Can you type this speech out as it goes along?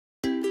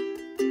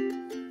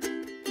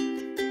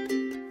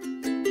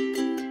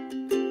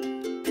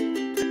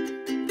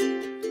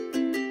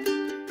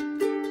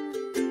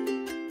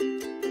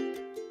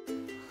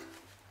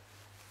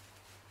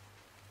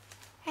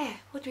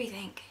What do we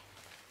think?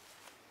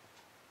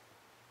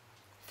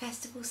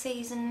 Festival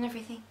season and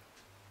everything?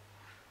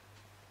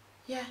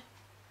 Yeah.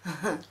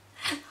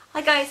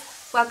 Hi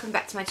guys, welcome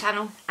back to my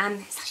channel.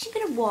 It's actually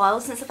been a while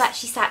since I've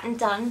actually sat and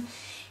done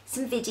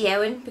some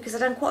videoing, because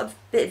I've done quite a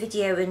bit of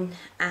videoing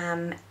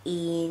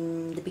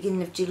in the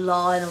beginning of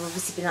July, and I've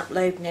obviously been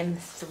uploading them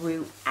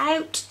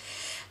throughout.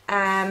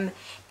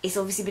 It's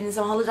obviously been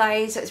some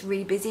holidays, so it's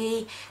really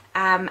busy,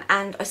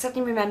 and I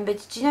suddenly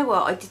remembered, do you know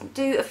what, I didn't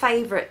do a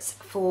favourites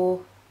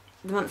for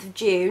the month of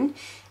June,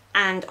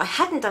 and I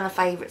hadn't done a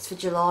favourites for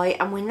July,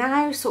 and we're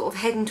now sort of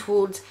heading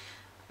towards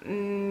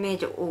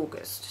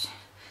mid-August.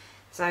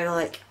 So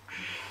like,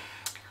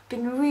 I've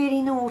been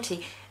really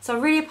naughty, so I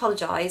really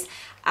apologise,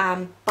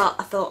 but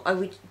I thought I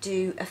would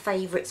do a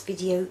favourites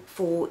video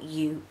for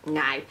you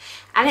now.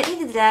 And at the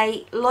end of the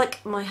day,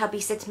 like my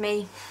hubby said to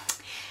me,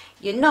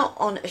 you're not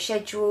on a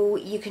schedule,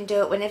 you can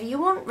do it whenever you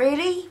want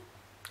really.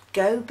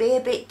 Go be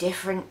a bit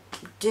different,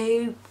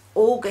 do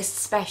August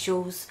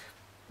specials,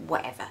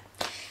 whatever.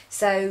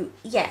 So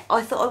yeah,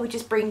 I thought I would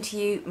just bring to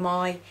you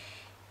my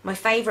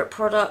favourite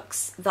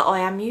products that I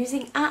am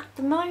using at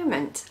the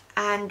moment,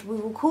 and we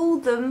will call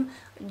them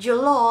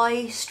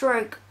July/August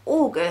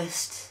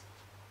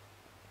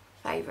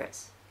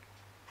favourites,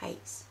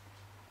 hates,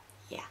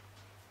 yeah,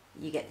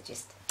 you get the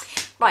gist.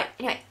 Right,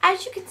 anyway,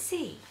 as you can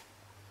see,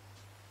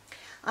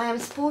 I am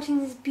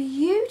sporting this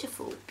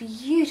beautiful,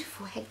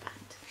 beautiful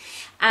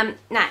headband.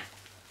 Now,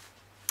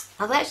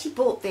 I've actually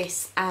bought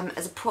this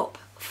as a prop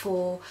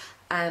for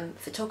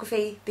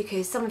photography,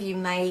 because some of you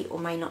may or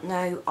may not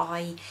know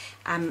I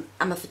am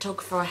a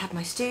photographer. I have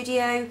my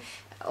studio.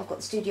 I've got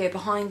the studio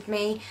behind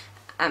me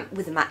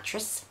with a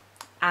mattress.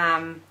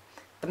 The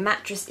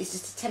mattress is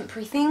just a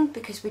temporary thing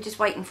because we're just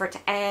waiting for it to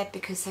air,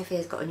 because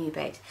Sophia's got a new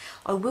bed.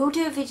 I will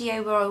do a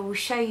video where I will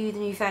show you the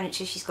new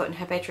furniture she's got in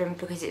her bedroom,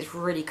 because it's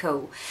really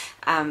cool,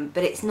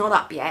 but it's not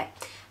up yet,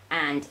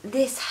 and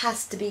this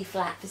has to be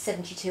flat for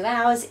 72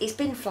 hours. It's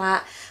been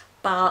flat,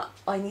 but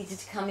I needed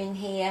to come in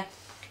here,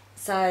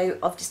 so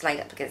I've just laid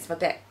up against my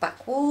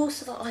back wall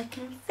so that I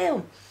can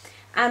film.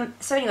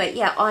 So anyway,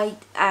 yeah, I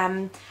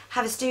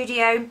have a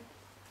studio,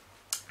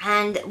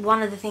 and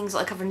one of the things that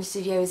I cover in the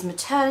studio is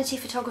maternity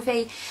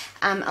photography,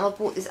 and I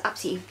bought this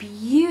absolutely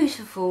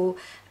beautiful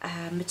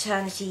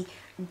maternity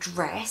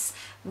dress,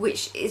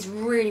 which is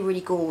really, really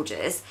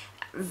gorgeous,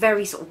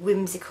 very sort of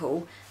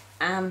whimsical,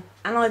 and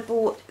I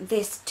bought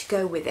this to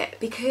go with it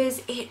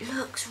because it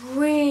looks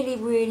really,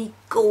 really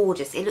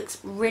gorgeous. It looks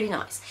really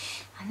nice,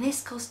 and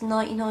this cost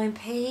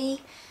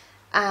 99p.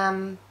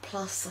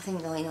 Plus I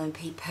think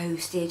 99p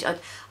postage, I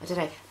don't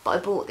know, but I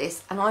bought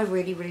this and I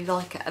really, really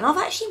like it, and I've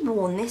actually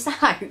worn this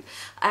out.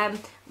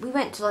 We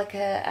went to like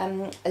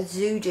a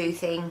Zudu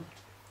thing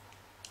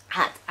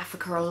at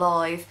Africa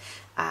Alive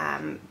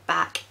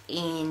back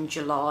in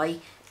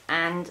July,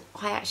 and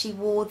I actually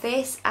wore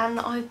this, and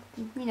I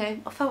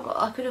felt like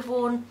I could have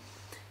worn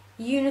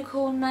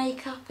unicorn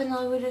makeup and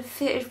I would have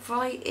fitted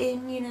right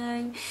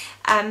in,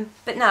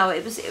 but no,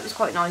 it was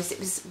quite nice. It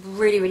was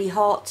really, really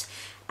hot.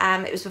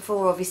 It was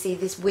before obviously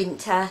this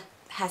winter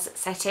has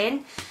set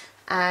in,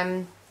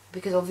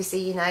 because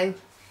obviously,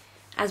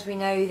 as we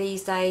know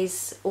these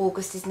days,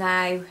 August is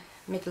now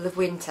middle of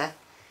winter,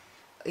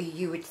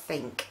 you would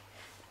think.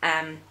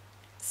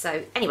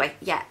 So anyway,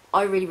 yeah,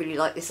 I really, really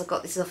like this. I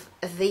got this off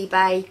of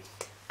eBay,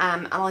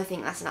 and I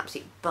think that's an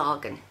absolute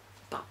bargain.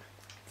 But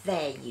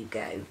there you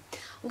go.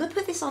 I'm going to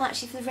put this on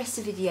actually for the rest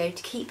of the video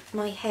to keep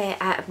my hair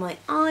out of my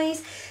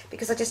eyes,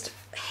 because it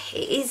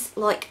is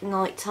like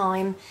night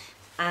time.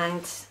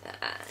 And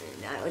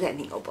no, I don't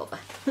think I'll bother.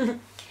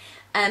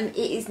 It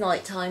is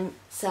night time,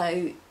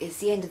 so it's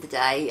the end of the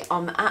day.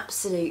 I'm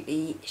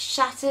absolutely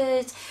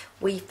shattered.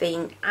 We've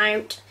been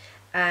out,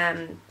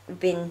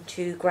 been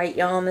to Great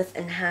Yarmouth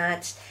and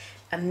had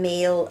a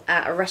meal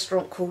at a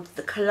restaurant called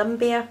the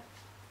Columbia,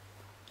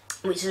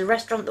 which is a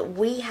restaurant that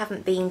we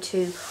haven't been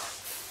to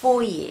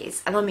for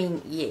years, and I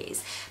mean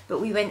years, but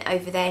we went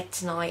over there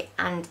tonight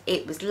and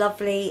it was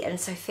lovely, and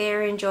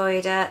Sophia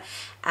enjoyed it,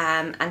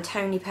 and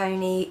Tony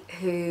Pony,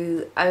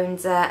 who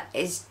owns it,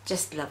 is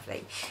just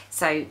lovely.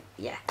 So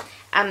yeah,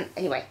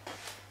 anyway,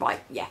 right,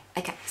 yeah,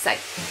 okay, so I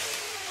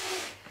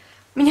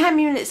mean, how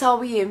many minutes are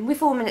we in? We're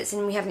 4 minutes in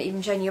and we haven't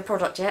even shown you a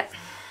product yet.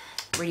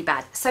 Really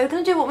bad. So we're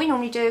going to do what we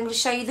normally do. I'm going to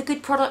show you the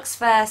good products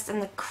first and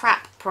the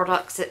crap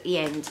products at the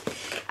end.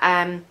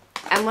 And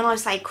when I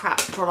say crap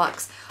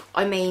products,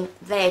 I mean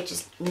they're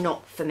just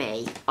not for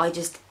me. I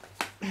just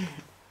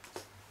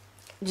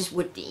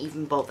wouldn't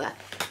even bother.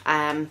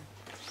 And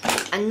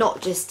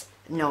not just,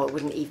 no, I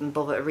wouldn't even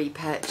bother to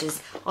repurchase.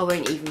 I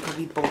won't even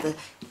probably bother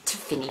to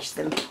finish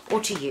them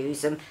or to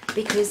use them,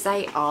 because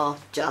they are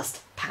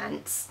just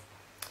pants.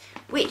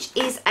 Which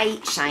is a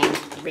shame,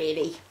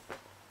 really.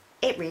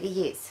 It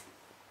really is.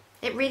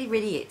 It really,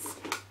 really is.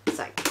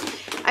 So,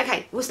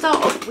 okay, we'll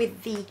start off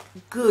with the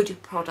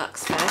good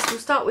products first. We'll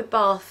start with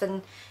bath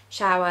and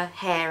shower,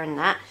 hair and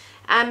that.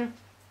 I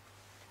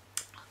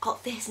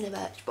got this in a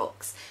merch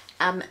box,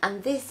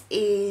 and this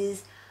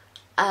is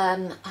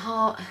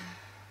Hammerman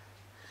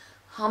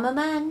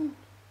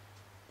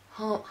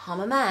Harm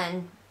a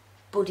Man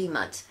body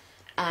mud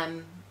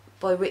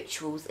by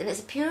Rituals, and it's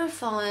a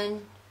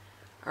purifying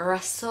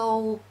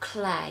Rasol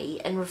clay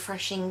and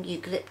refreshing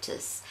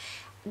eucalyptus.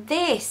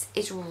 This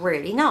is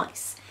really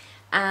nice.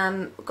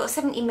 I've got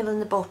 70ml in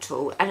the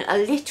bottle, and a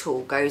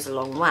little goes a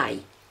long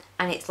way.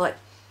 And it's like,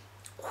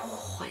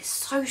 oh, it's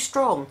so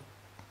strong.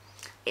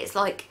 It's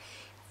like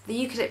the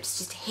eucalyptus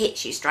just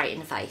hits you straight in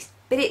the face.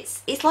 But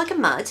it's like a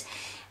mud.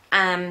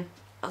 I'll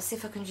see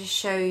if I can just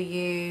show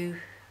you.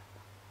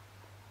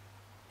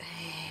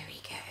 There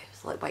we go.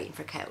 It's like waiting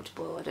for a kettle to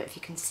boil. I don't know if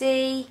you can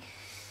see.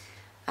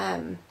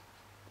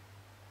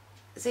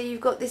 So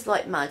you've got this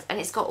like mud, and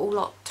it's got all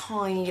like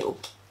tiny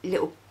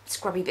little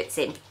scrubby bits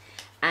in.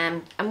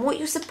 And what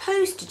you're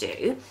supposed to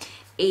do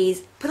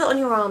is put it on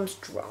your arms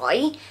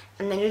dry,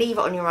 and then leave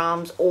it on your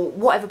arms or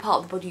whatever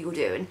part of the body you're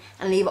doing,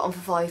 and leave it on for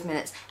 5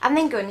 minutes, and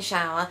then go in the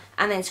shower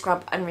and then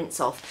scrub and rinse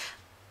off.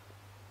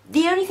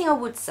 The only thing I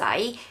would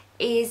say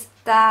is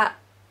that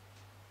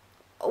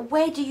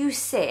where do you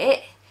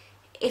sit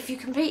if you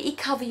completely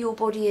cover your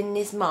body in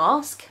this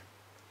mask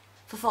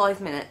for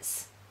 5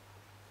 minutes?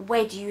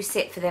 Where do you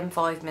sit for them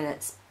 5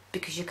 minutes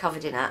because you're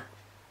covered in it?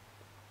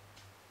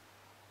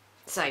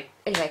 So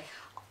anyway,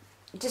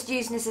 just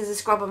using this as a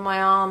scrub on my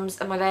arms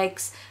and my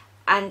legs,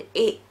 and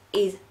it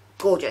is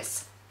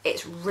gorgeous.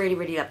 It's really,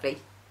 really lovely.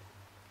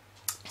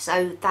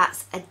 So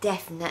that's a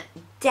definite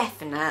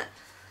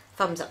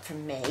thumbs up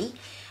from me.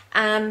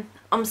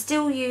 I'm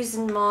still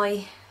using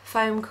my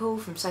foam cool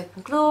from Soap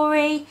and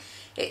Glory.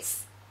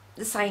 It's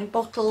the same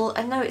bottle,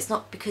 and no, it's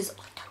not because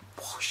I don't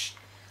wash.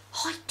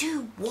 I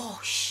do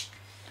wash.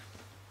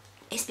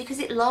 It's because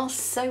it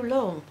lasts so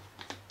long.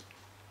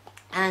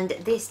 And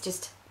this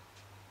just,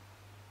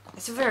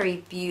 it's a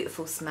very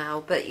beautiful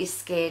smell, but your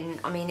skin,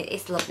 I mean,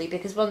 it's lovely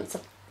because once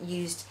I've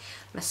used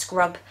my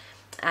scrub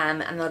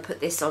and then I put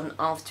this on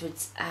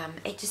afterwards,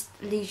 it just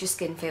leaves your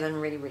skin feeling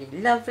really, really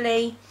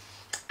lovely.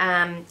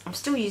 I'm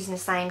still using the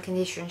same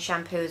conditioner and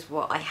shampoo as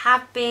what I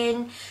have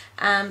been,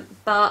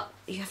 but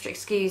you have to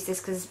excuse this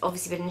because it's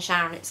obviously been in the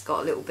shower and it's got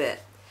a little bit.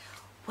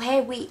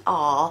 Where we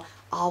are,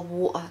 our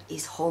water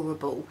is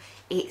horrible.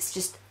 It's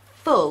just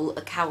full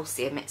of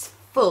calcium, it's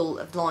full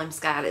of lime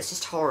scale, it's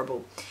just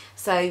horrible.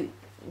 So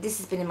this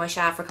has been in my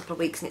shower for a couple of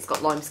weeks and it's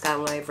got lime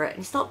scale all over it, and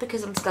it's not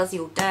because I'm scuzzy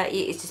or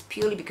dirty, it's just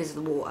purely because of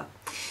the water.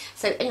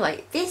 So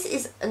anyway, this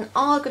is an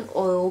argan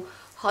oil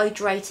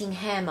hydrating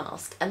hair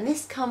mask, and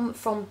this come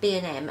from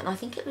B&M, and I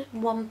think it was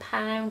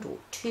 £1 or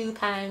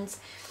 £2.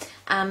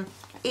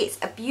 It's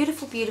a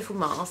beautiful, beautiful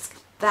mask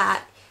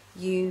that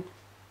you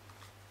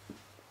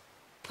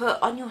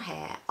put on your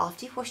hair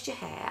after you've washed your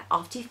hair,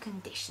 after you've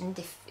conditioned,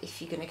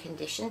 if you're going to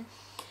condition.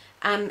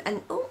 And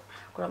oh,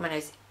 I've got on my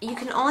nose. You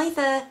can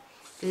either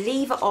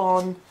leave it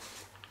on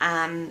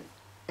and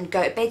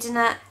go to bed in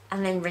it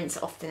and then rinse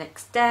it off the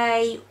next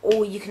day,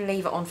 or you can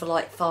leave it on for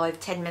like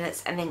 5-10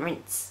 minutes and then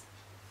rinse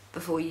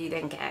before you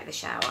then get out of the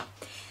shower.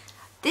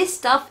 This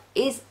stuff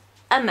is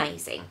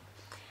amazing.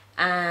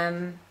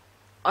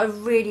 I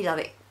really love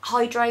it.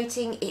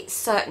 Hydrating, it's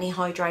certainly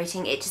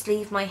hydrating. It just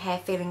leaves my hair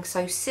feeling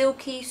so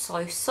silky,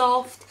 so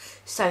soft,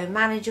 so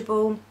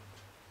manageable.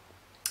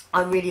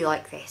 I really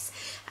like this.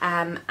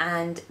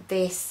 And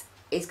this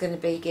is going to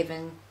be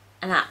given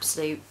an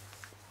absolute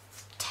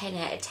 10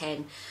 out of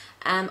 10.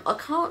 I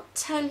can't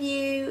tell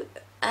you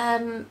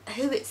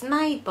who it's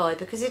made by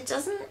because it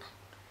doesn't.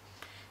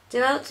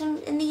 Developed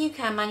in the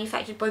UK and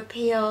manufactured by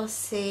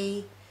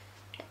PRC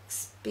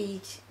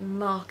Speed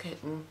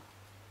Marketing.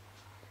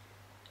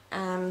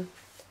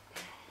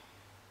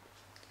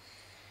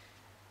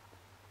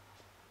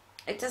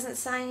 It doesn't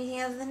say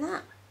anything other than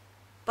that,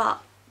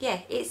 but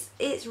yeah,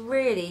 it's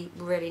really,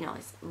 really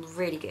nice,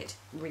 really good.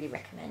 Really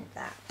recommend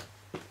that.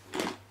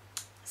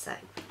 So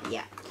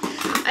yeah,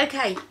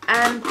 okay.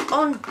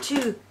 On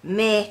to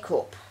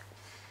makeup.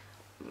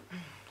 I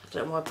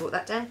don't know why I brought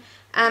that down.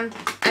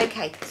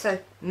 Okay, so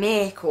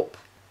makeup.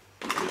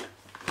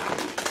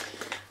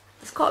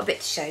 There's quite a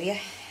bit to show you.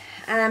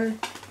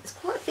 There's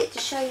quite a bit to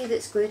show you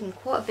that's good and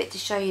quite a bit to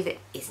show you that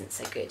isn't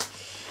so good.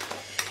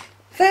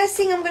 First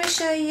thing I'm going to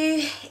show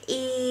you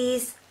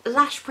is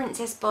Lash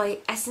Princess by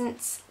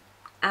Essence,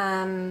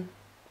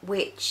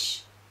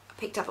 which I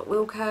picked up at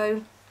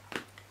Wilko.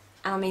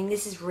 I mean,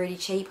 this is really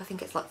cheap. I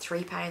think it's like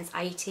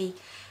 £3.80.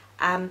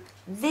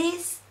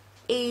 This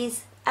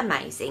is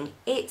amazing.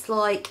 It's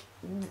like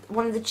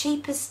one of the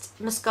cheapest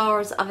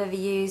mascaras I've ever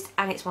used,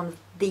 and it's one of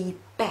the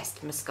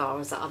best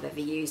mascaras that I've ever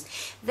used.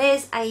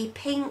 There's a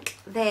pink,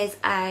 there's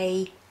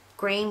a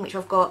green, which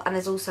I've got, and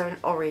there's also an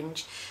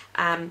orange.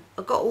 I've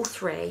got all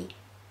three,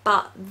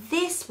 but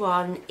this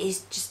one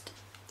is just,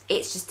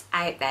 it's just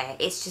out there.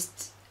 It's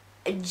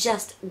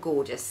just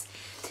gorgeous.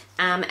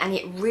 And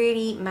it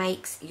really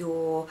makes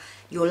your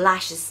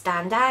lashes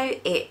stand out.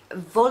 It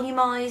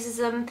volumizes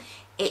them.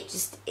 It's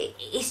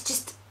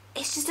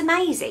just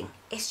amazing.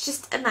 It's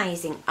just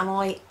amazing, and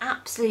I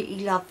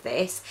absolutely love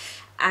this.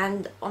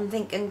 And I'm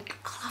thinking,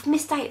 God, I've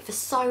missed out for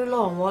so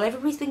long while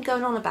everybody's been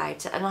going on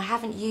about it and I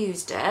haven't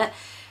used it.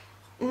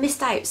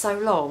 missed out so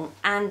long,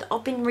 and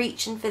I've been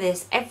reaching for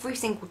this every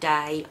single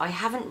day. I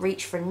haven't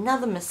reached for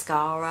another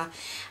mascara,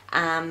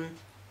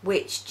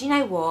 which, do you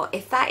know what,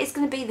 if that is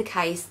going to be the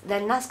case,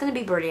 then that's going to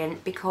be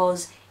brilliant,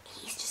 because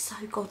it's just so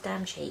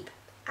goddamn cheap.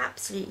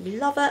 Absolutely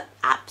love it,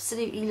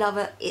 absolutely love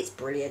it, it's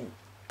brilliant.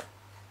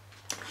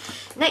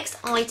 Next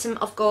item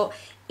I've got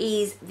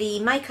is the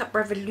Makeup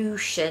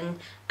Revolution,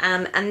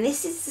 and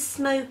this is the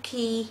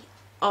Smoky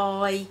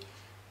Eye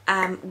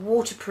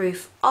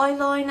waterproof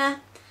eyeliner.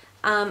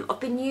 I've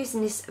been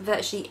using this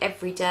virtually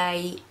every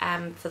day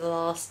for the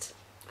last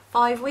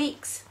 5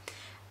 weeks.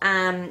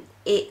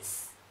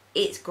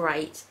 It's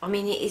great. I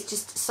mean, it is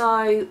just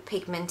so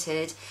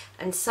pigmented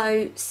and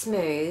so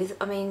smooth.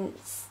 I mean,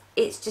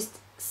 it's just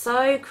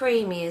so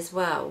creamy as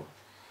well,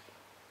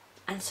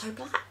 and so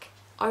black.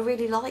 I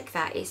really like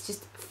that. It's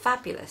just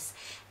fabulous.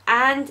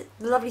 And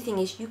the lovely thing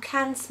is you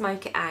can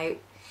smoke it out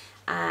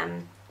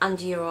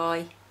under your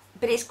eye,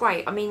 but it's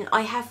great. I mean,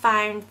 I have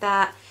found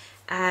that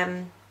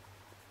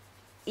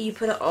you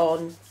put it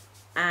on,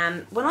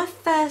 when I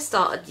first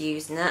started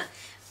using it,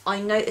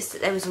 I noticed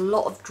that there was a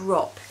lot of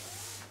drop.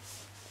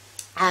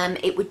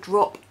 It would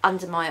drop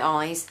under my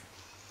eyes,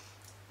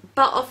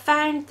 but I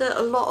found that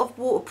a lot of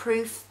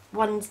waterproof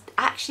ones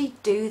actually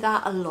do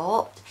that a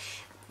lot.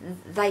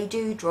 They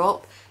do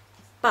drop,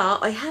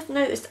 but I have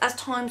noticed as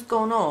time's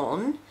gone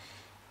on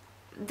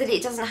that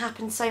it doesn't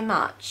happen so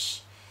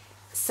much.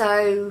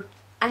 So,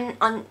 and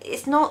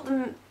it's not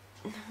the,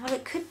 well,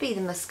 it could be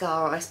the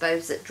mascara, I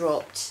suppose, that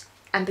dropped,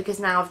 and because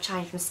now I've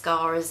changed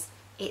mascaras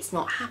it's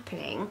not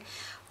happening.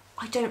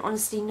 I don't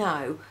honestly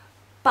know,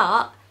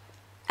 but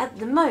at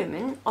the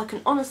moment I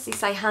can honestly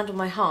say, hand on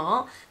my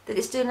heart, that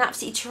it's doing an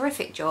absolutely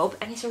terrific job,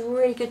 and it's a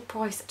really good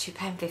price at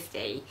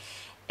 £2.50.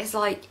 It's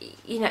like,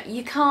 you know,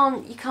 you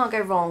can't go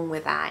wrong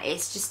with that.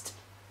 It's just,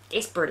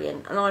 it's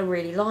brilliant, and I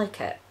really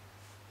like it.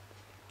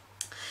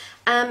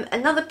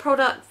 Another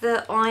product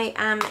that I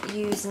am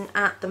using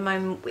at the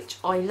moment, which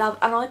I love,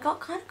 and I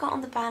kind of got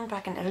on the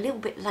bandwagon a little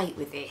bit late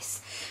with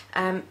this.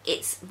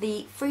 It's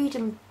the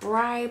Freedom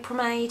Brow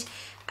Pomade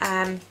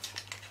in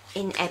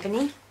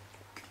Ebony,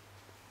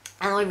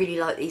 and I really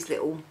like these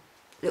little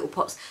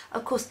pots.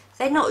 Of course,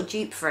 they're not a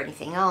dupe for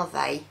anything, are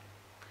they?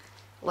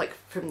 Like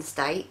from the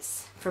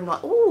States, from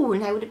like, oh,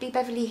 now would it be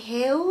Beverly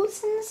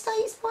Hills in the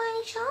States by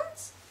any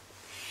chance?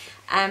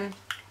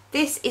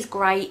 This is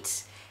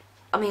great.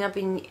 I mean, I've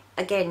been,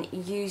 again,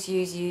 use,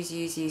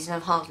 and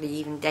I've hardly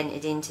even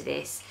dented into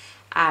this.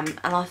 And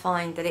I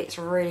find that it's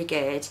really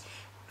good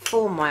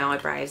for my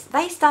eyebrows.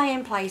 They stay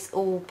in place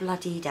all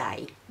bloody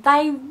day.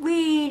 They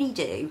really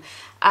do.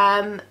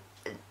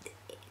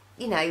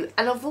 You know,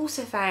 and I've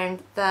also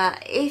found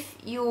that if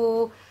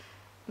you're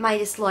made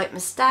a slight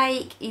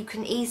mistake, you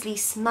can easily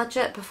smudge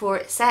it before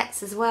it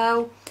sets as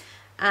well.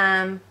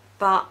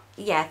 But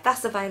yeah,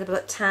 that's available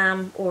at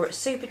TAM or at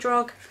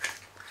Superdrug.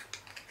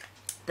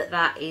 But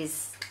that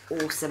is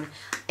awesome.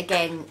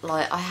 Again,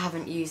 like, I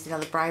haven't used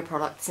another brow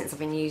product since I've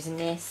been using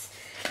this,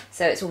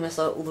 so it's almost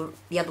like all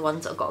the other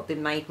ones that I've got have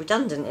been made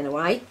redundant in a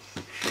way.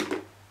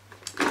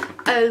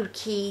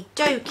 Okie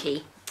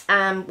dokie.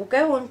 We'll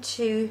go on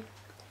to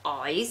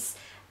eyes.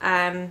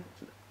 I'm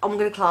going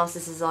to class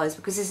this as eyes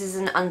because this is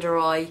an under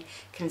eye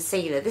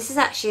concealer. This is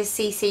actually a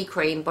CC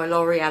cream by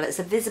L'Oreal. It's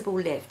a visible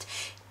lift.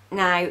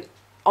 Now,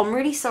 I'm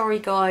really sorry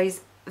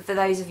guys, for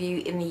those of you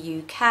in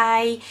the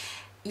UK,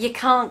 you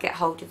can't get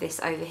hold of this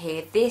over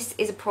here. This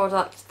is a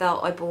product that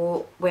I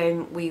bought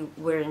when we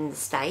were in the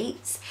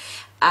States.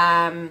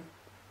 I'm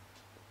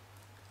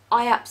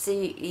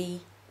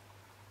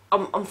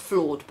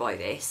floored by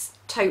this,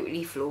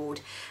 totally floored,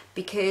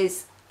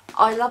 because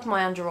I love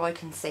my under eye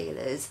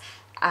concealers,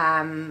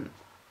 and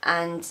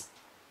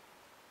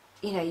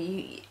you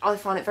know, I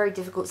find it very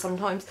difficult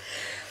sometimes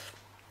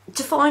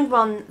to find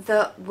one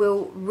that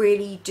will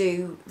really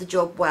do the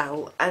job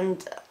well.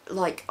 And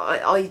like,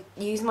 I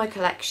use my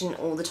collection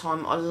all the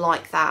time. I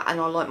like that, and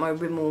I like my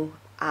Rimmel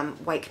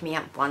Wake Me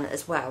Up one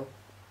as well.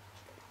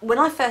 When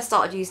I first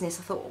started using this,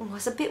 I thought, oh,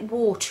 it's a bit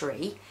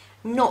watery,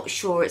 not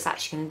sure it's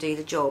actually going to do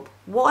the job.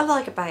 What I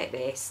like about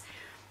this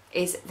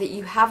is that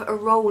you have a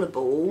roller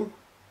ball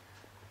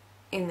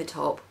in the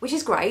top, which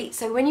is great.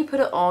 So when you put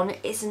it on,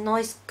 it's a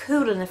nice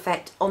cooling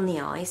effect on the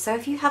eye. So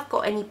if you have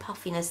got any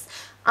puffiness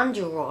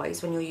under your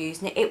eyes when you're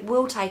using it, it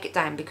will take it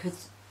down,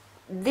 because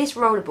this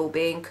roller ball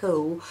being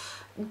cool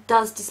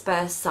does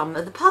disperse some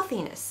of the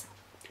puffiness,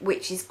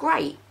 which is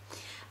great.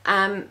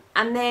 And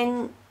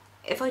then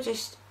if I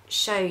just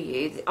show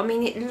you, I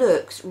mean, it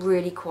looks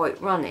really quite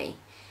runny,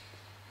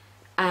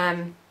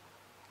 but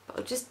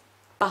I'll just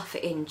buff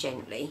it in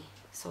gently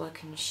so I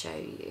can show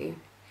you.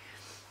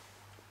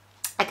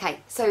 Okay,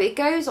 so it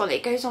goes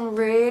on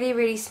really,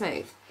 really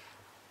smooth,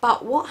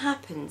 but what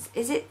happens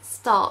is it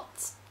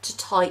starts to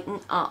tighten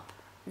up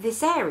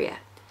this area.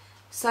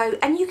 So,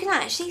 and you can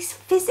actually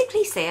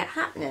physically see it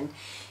happening.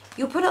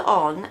 You'll put it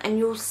on and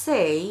you'll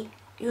see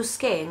your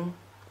skin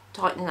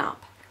tightening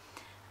up.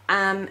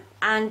 And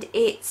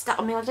it's,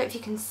 I mean, I don't know if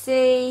you can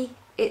see,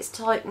 it's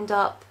tightened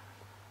up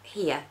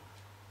here.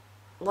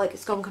 Like,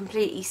 it's gone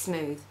completely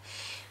smooth.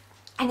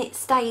 and it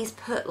stays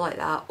put like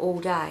that all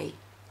day.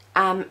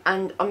 And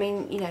I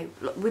mean, you know,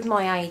 with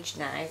my age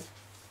now,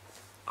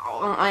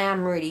 I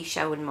am really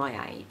showing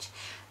my age.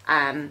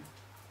 And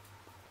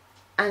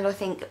I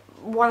think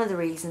one of the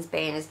reasons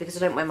being is because I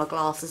don't wear my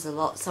glasses a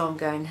lot, so I'm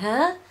going,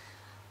 huh?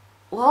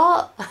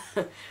 What?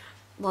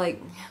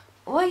 Like,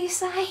 what do you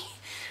say?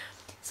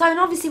 So, and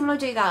obviously when I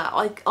do that,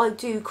 I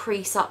do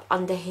crease up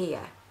under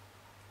here.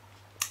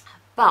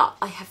 But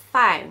I have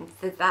found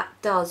that that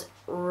does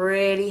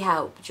really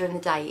help during the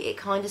day. It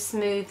kind of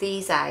smooths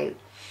these out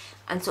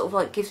and sort of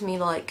like gives me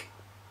like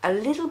a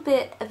little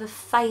bit of a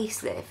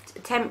facelift, a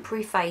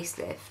temporary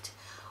facelift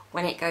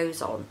when it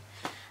goes on.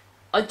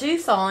 I do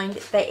find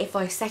that if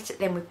I set it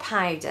then with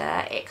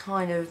powder, it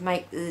kind of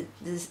make the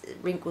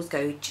wrinkles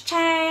go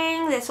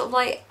cha-chang. They're sort of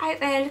like, out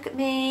there, look at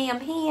me,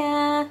 I'm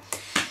here.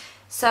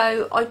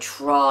 So I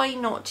try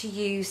not to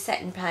use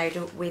setting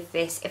powder with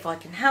this. If I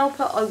can help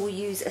it, I will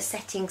use a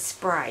setting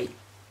spray.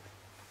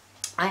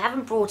 I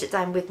haven't brought it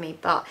down with me,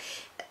 but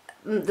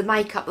the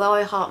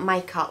I Heart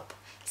Makeup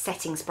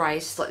setting spray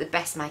is just like the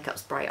best makeup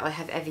spray I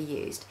have ever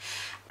used.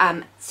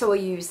 So I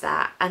use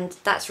that, and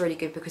that's really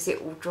good because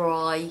it will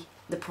dry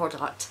the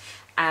product,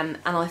 and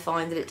I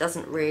find that it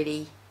doesn't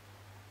really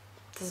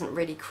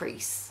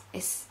crease.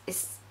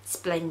 It's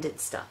splendid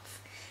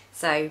stuff.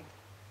 So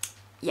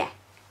yeah,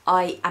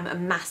 I am a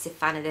massive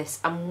fan of this,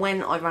 and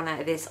when I run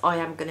out of this I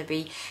am going to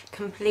be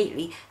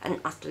completely and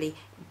utterly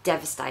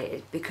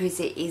devastated, because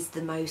it is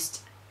the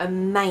most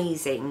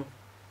amazing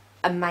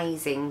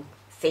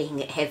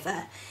thing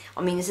ever.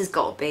 I mean, this has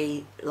got to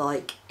be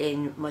like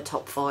in my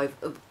top 5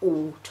 of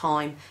all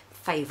time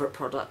favourite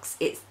products.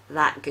 It's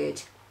that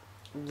good.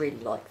 Really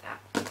like that.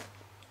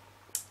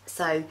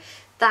 So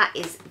that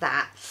is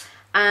that.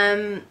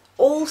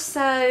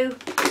 Also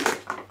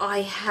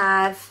I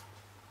have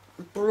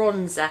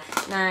bronzer.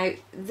 Now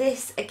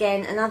this,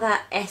 again, another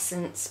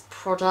Essence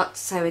product,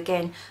 so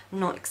again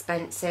not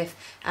expensive.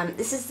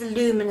 This is the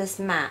Luminous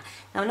Matte.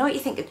 Now I know what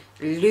you're thinking,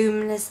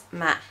 luminous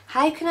matte,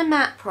 how can a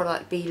matte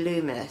product be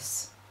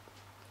luminous?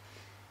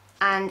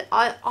 And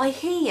I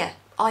hear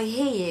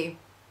you,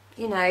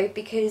 you know,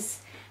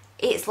 because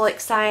it's like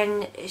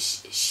saying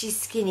she's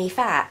skinny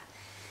fat,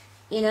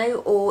 you know,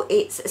 or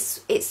it's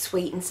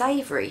sweet and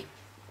savoury.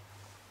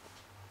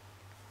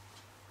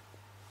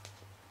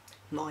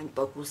 Mind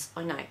boggles,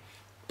 I know.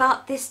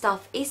 But this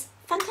stuff is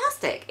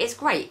fantastic. It's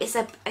great. It's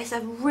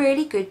a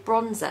really good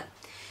bronzer.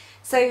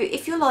 So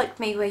if you're like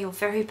me, where you're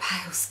very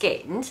pale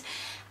skinned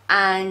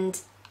and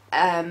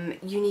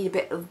you need a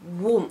bit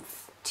of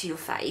warmth to your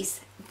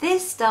face,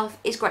 this stuff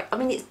is great. I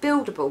mean, it's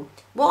buildable.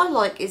 What I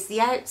like is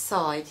the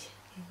outside.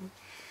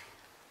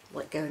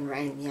 Like going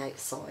around the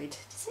outside.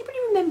 Does anybody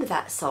remember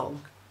that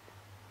song?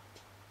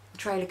 The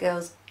Trailer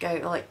Girls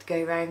like to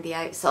go around the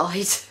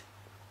outside.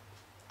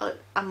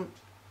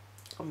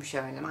 I'm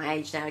showing my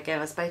age now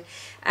again, I suppose.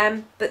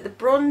 But the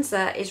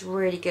bronzer is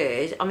really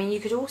good. I mean, you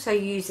could also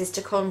use this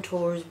to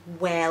contour as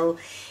well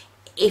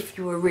if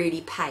you were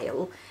really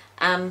pale.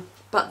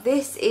 But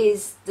this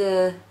is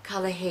the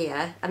colour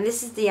here, and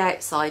this is the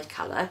outside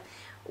colour,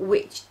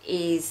 which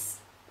is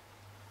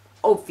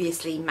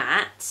obviously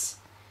matte.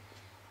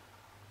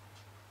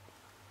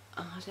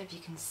 Oh, I don't know if you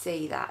can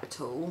see that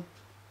at all.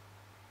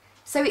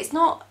 So it's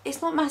not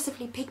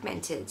massively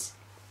pigmented,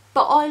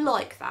 but I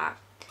like that.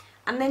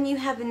 And then you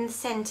have in the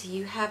centre,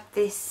 you have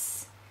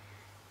this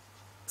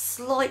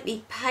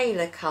slightly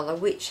paler colour,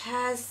 which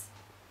has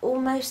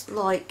almost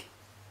like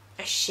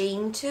a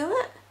sheen to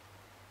it.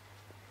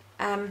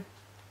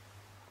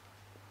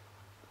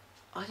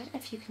 I don't know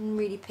if you can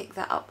really pick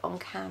that up on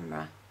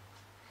camera,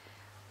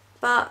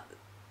 but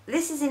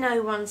this is in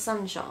 01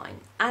 Sunshine,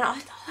 and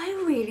I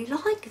really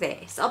like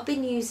this. I've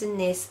been using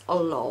this a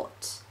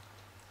lot,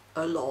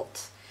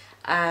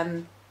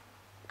 and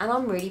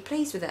I'm really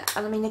pleased with it.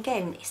 And I mean,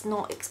 again, it's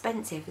not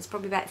expensive. It's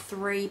probably about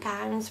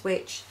 £3,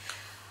 which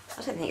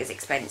I don't think is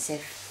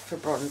expensive for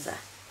bronzer.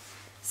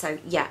 So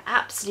yeah,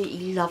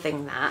 absolutely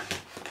loving that.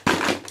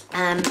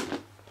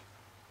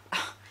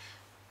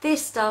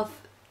 This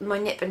stuff, my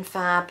Nip and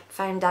Fab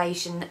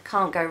foundation,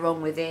 can't go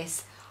wrong with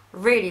this.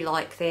 Really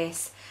like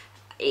this.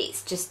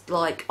 It's just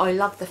like, I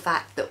love the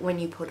fact that when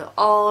you put it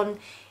on,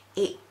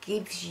 it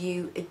gives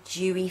you a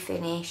dewy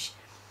finish,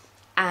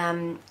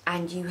 and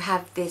you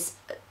have this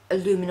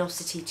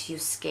luminosity to your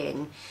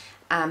skin.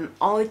 I'm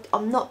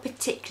not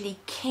particularly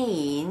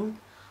keen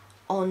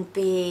on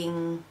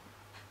being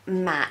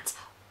matte.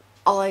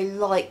 I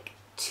like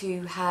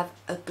to have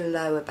a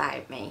glow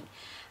about me,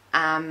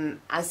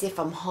 as if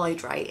I'm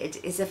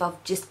hydrated, as if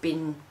I've just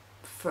been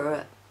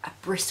for a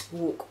brisk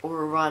walk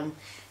or a run,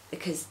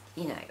 because,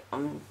 you know,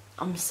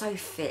 I'm so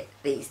fit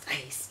these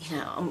days, you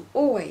know, I'm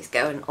always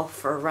going off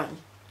for a run.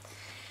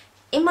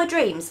 In my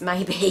dreams,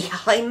 maybe,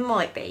 I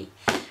might be.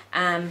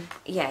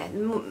 Yeah,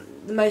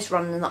 the most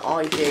running that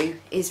I do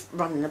is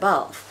running a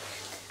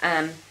bath.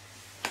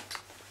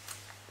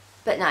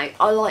 But no,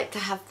 I like to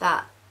have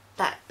that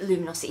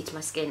luminosity to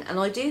my skin, and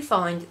I do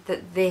find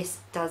that this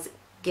does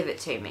give it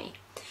to me.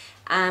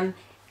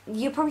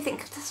 You probably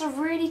think, that's a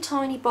really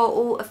tiny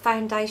bottle of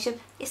foundation.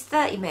 It's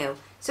 30ml.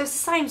 So it's the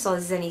same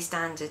size as any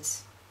standard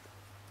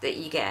that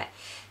you get.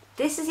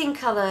 This is in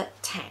colour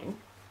 10,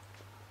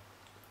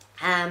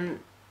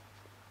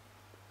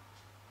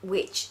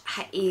 which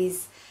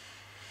is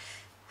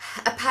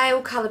a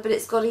pale colour, but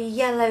it's got a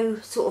yellow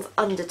sort of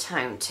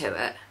undertone to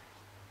it.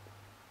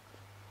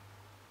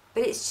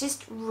 But it's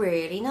just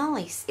really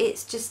nice.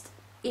 It's just,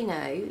 you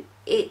know,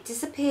 it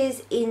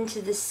disappears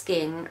into the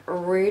skin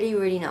really,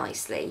 really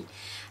nicely.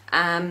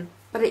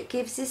 But it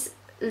gives this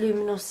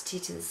luminosity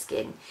to the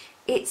skin.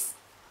 It's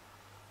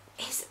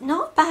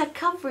not bad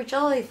coverage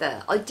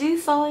either. I do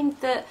find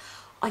that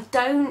I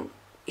don't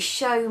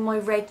show my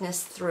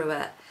redness through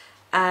it.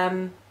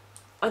 I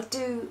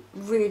do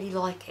really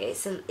like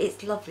it.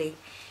 It's lovely.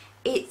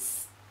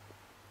 It's,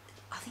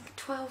 I think,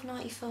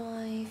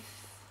 £12.95.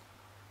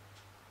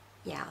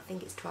 Yeah, I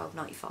think it's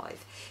 £12.95.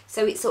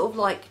 So it's sort of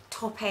like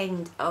top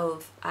end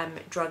of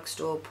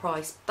drugstore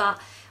price.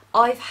 But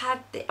I've had,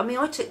 I mean,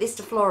 I took this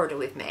to Florida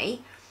with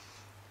me,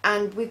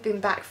 and we've been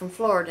back from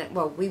Florida.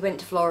 Well, we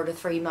went to Florida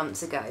 3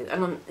 months ago,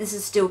 and this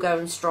is still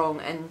going strong,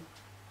 and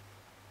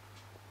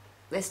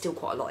there's still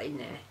quite a lot in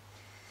there.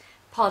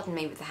 Pardon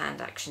me with the hand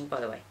action, by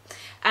the way.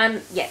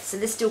 Yeah, so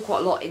there's still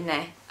quite a lot in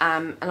there,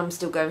 and I'm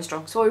still going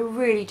strong. So I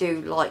really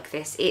do like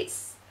this.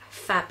 It's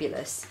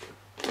fabulous.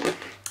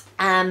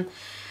 And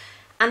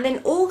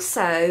then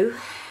also,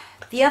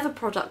 the other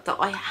product that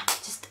I have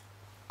just,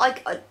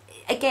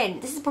 again,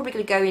 this is probably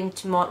going to go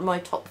into my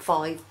top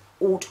 5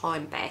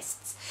 all-time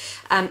bests.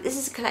 This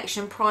is a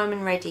collection Prime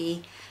and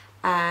Ready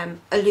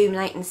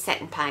Illuminating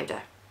Setting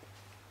Powder.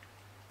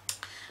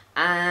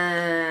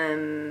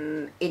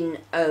 In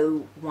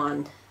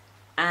 01,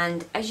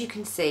 and as you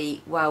can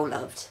see, well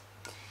loved.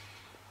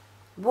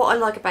 What I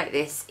like about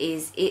this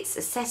is it's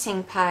a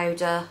setting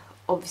powder,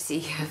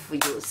 obviously for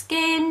your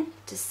skin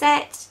to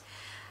set,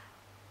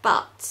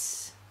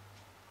 but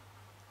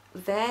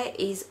there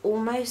is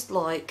almost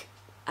like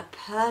a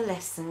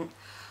pearlescent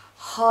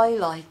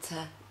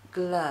highlighter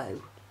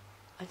glow.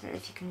 I don't know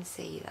if you can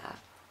see that.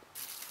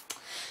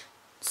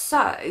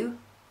 So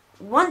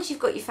once you've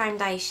got your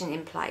foundation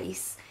in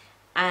place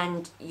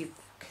and you've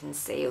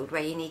concealed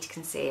where you need to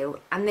conceal,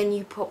 and then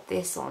you pop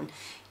this on,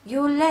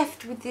 you're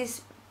left with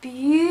this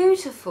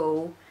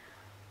beautiful,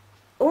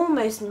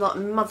 almost like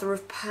mother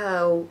of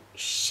pearl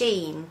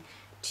sheen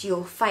to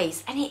your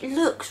face, and it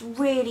looks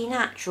really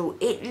natural.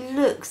 It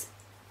looks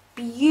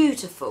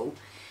beautiful.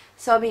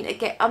 So I mean,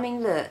 again, I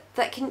mean, look,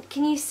 that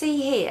can you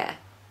see here?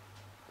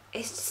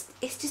 It's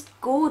just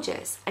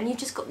gorgeous, and you've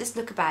just got this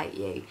look about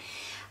you,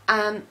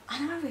 and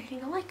I really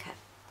like it.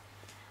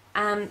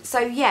 So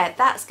yeah,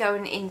 that's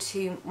going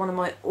into one of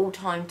my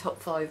all-time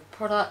top 5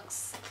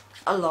 products,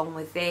 along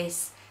with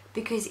this,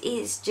 because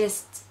it's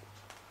just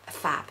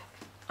fab.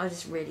 I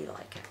just really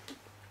like it.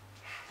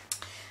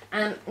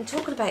 And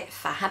talking about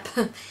fab,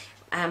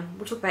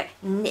 we'll talk about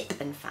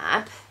Nip and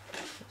Fab.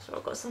 So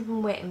I've got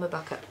something wet in my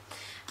bucket.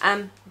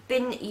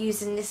 Been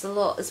using this a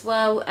lot as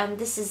well, and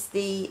this is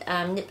the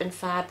Nip and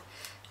Fab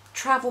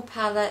travel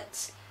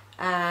palette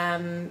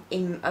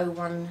in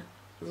 01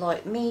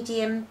 light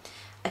medium.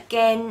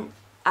 Again,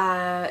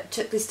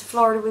 took this to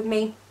Florida with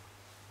me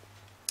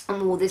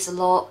and wore this a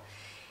lot.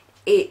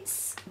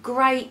 It's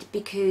great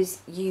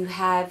because you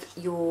have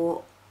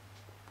your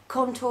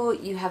contour,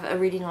 you have a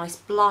really nice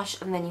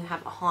blush, and then you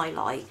have a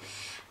highlight.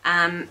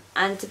 And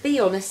to be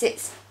honest,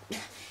 it's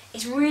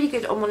really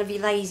good on one of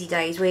your lazy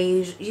days where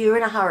you're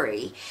in a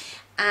hurry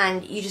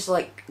and you just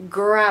like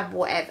grab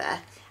whatever.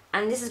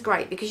 And this is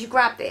great because you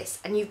grab this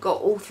and you've got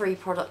all 3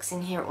 products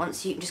in here at once.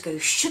 So you can just go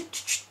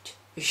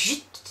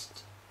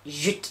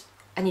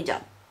and you're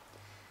done.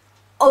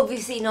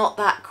 Obviously not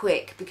that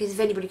quick, because if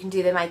anybody can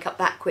do their makeup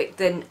that quick,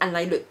 then and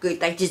they look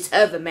good, they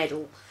deserve a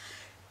medal.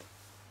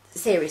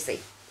 Seriously.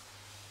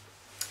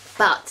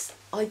 But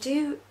I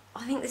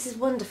think this is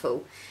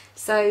wonderful.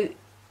 So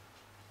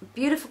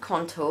beautiful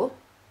contour.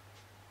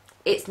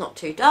 It's not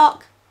too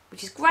dark,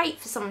 which is great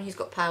for someone who's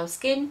got pale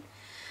skin.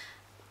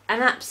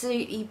 An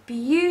absolutely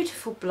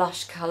beautiful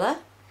blush colour,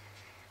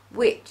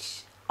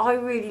 which I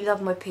really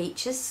love my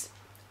peaches.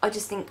 I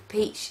just think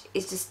peach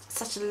is just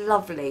such a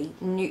lovely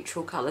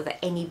neutral colour that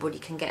anybody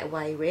can get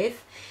away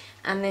with.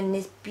 And then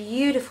this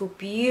beautiful,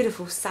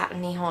 beautiful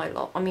satiny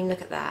highlight. I mean,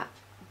 look at that.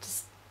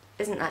 Just,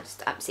 isn't that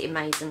just absolutely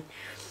amazing?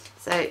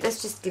 So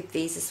let's just give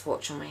these a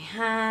swatch on my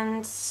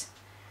hands.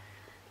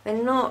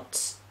 They're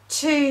not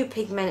too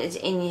pigmented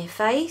in your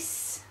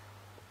face,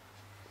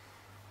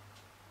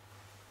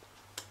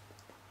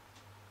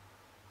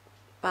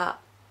 but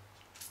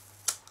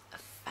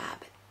fab.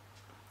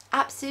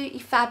 Absolutely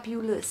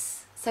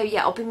fabulous. So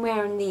yeah, I've been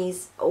wearing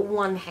these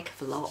one heck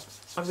of a lot.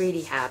 I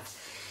really have.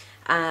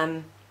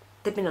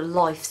 They've been a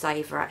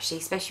lifesaver actually,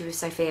 especially with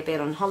Sophia being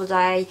on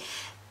holiday.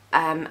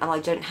 And I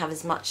don't have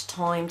as much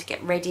time to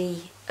get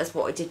ready as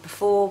what I did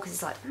before, because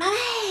it's like,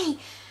 Mummy!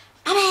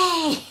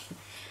 Mummy!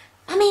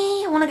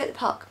 Mummy, I want to go to the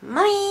park.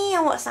 Mummy,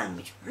 I want a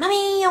sandwich.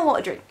 Mummy, I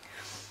want a drink.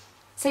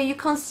 So you're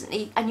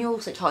constantly, and you're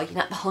also tidying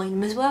up behind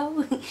them as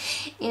well.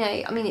 You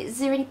know, I mean, is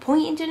there any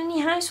point in doing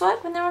any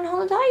housework when they're on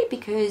holiday?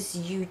 Because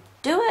you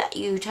do it,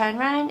 you turn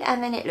around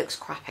and then it looks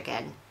crap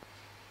again.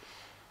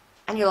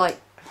 And you're like,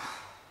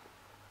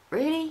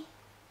 really?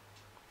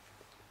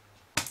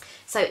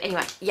 So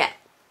anyway, yeah,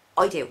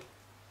 ideal.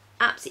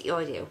 Absolutely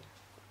ideal.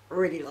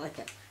 Really like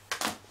it.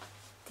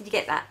 Did you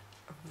get that?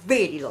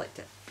 Really liked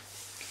it.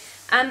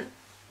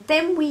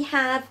 Then we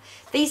have,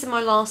 these are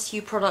my last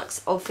few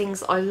products of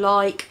things I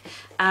like.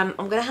 I'm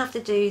going to have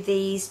to do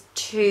these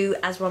two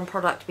as one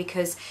product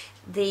because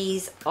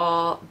these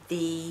are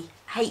the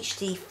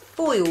HD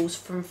foils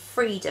from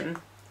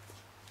Freedom.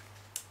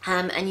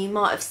 And you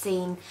might have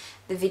seen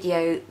the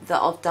video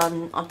that I've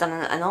done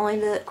an eye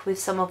look with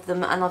some of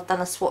them, and I've done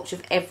a swatch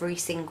of every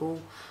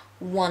single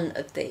one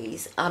of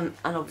these. And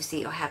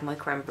obviously I have my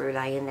creme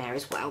brulee in there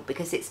as well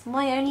because it's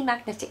my only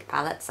magnetic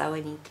palette, so I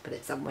need to put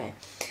it somewhere.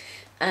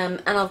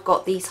 And I've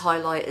got these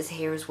highlighters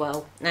here as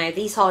well. Now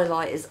these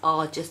highlighters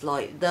are just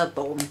like the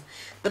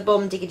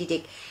bomb diggity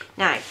dig.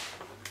 Now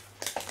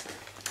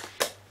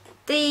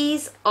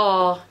these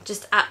are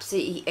just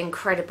absolutely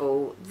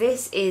incredible.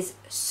 This is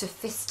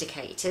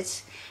Sophisticated.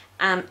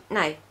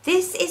 Now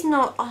this is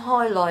not a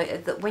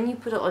highlighter that when you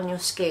put it on your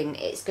skin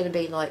it's going to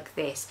be like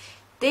this.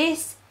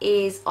 This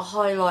is a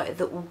highlighter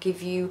that will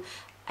give you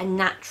a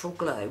natural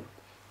glow.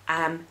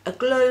 A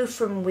glow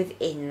from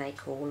within, they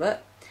call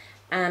it.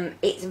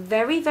 It's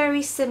very,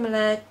 very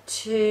similar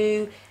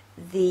to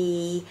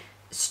the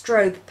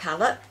Strobe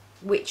palette,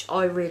 which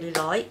I really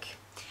like,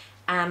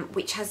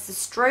 which has the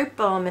Strobe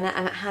Balm in it,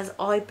 and it has,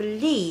 I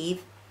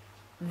believe,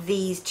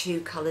 these two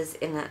colours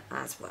in it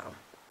as well.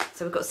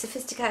 So we've got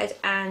Sophisticated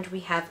and we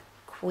have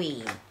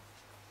Queen,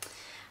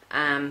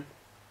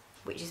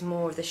 which is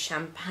more of the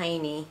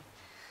champagne-y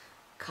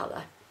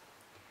colour.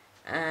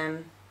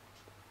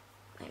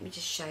 Let me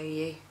just show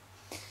you.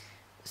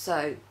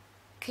 So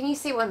can you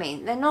see what I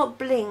mean? They're not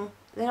bling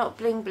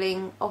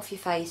bling off your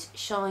face,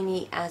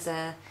 shiny as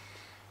a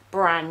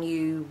brand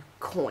new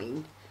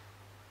coin.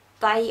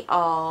 They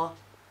are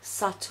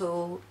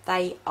subtle,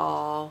 they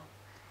are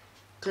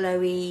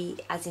glowy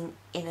as in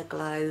inner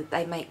glow,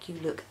 they make you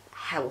look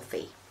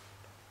healthy.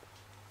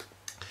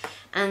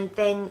 And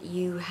then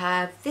you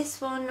have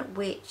this one,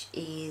 which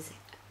is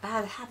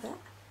Bad Habit,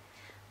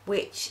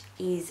 which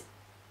is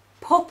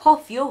pop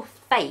off your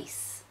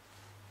face.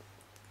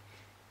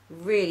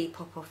 Really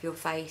pop off your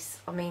face.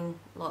 I mean,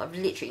 like, I've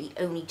literally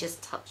only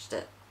just touched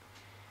it.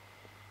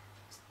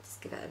 Let's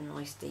give it a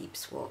nice deep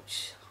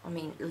swatch. I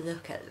mean,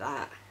 look at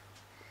that.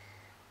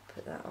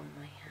 Put that on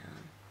my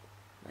hand,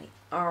 my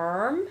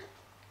arm.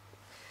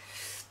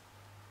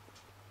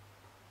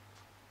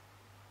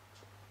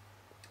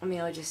 I mean,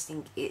 I just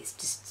think it's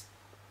just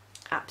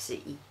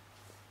absolutely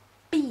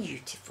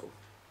beautiful.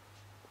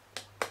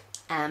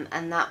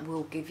 And that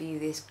will give you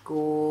this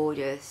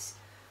gorgeous,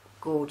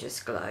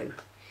 gorgeous glow.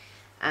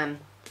 What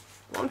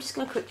I'm just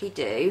going to quickly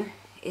do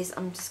is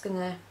I'm just going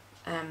to,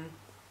 I don't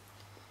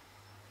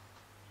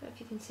know if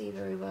you can see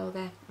very well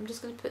there, I'm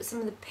just going to put some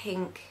of the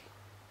pink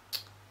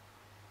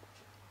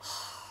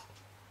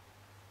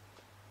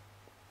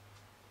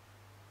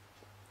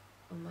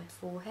on my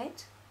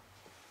forehead.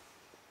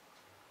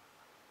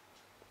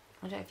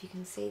 I don't know if you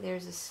can see, there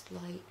is a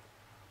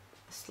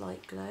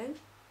slight glow,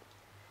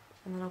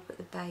 and then I'll put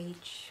the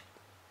beige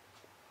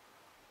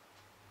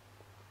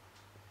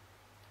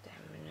down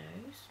my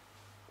nose.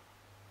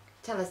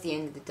 Tell us the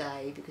end of the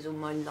day because all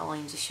my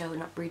lines are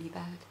showing up really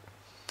bad.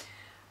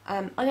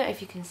 I don't know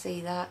if you can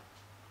see that,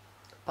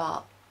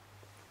 but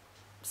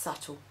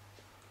subtle,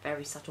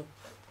 very subtle.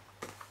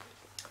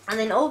 And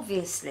then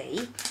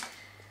obviously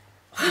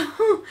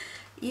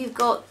you've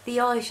got the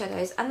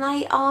eyeshadows, and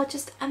they are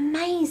just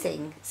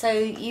amazing. So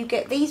you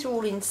get, these are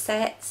all in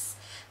sets.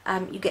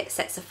 You get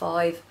sets of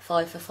five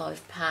for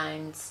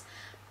 £5,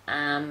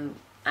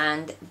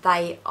 and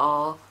they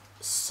are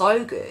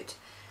so good.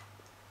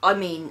 I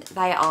mean,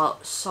 they are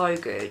so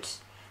good.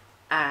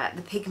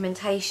 The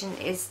pigmentation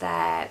is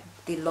there,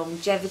 the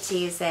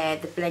longevity is there,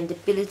 the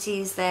blendability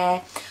is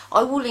there.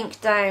 I will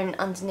link down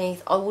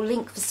underneath, I will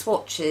link the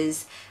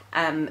swatches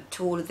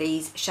to all of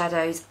these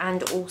shadows,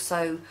 and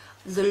also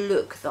the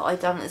look that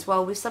I've done as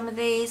well with some of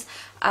these,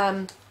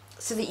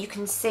 so that you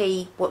can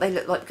see what they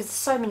look like, because there's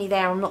so many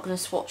there, I'm not going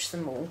to swatch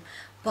them all,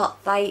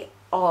 but they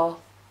are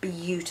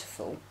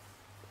beautiful.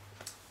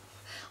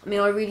 I mean,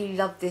 I really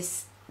love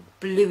this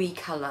bluey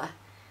colour.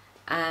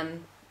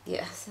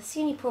 Yeah, that's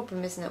the only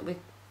problem, isn't it, with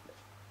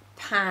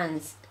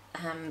pans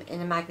in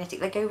a magnetic.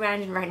 They go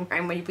round and round and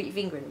round when you put your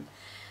finger in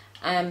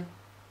them.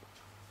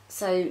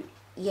 So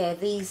yeah,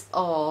 these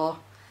are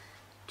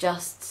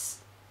just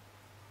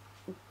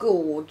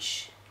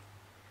gorge,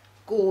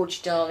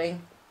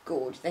 darling,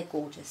 gorge. They're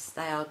gorgeous.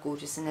 They are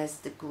gorgeous. And there's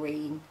the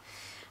green,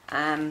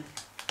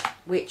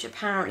 which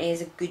apparently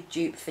is a good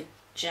dupe for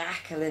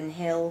Jacqueline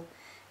Hill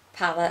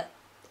palette.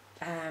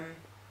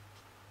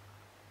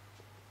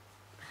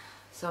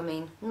 So I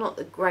mean, not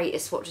the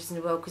greatest swatches in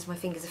the world because my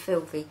fingers are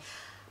filthy,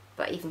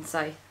 but even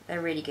so,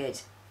 they're really good.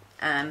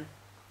 I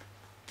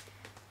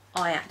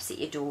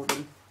absolutely adore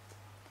them.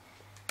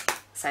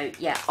 So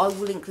yeah, I will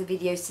link the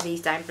videos to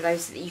these down below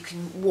so that you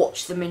can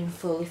watch them in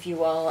full if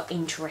you are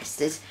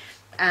interested.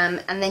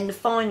 And then the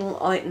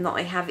final item that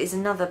I have is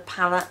another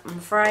palette, I'm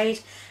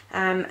afraid,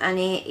 and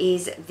it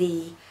is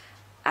the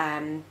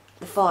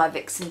Fire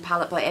Vixen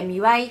palette by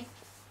MUA,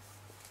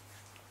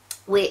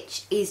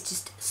 which is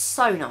just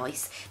so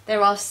nice.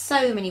 There are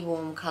so many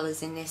warm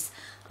colours in this.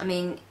 I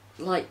mean,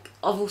 like,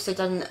 I've also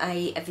done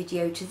a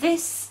video to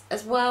this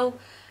as well,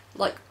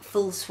 like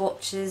full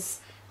swatches,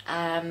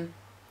 and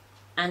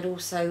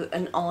also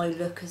an eye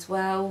look as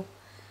well.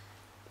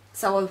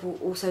 So I will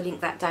also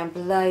link that down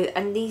below.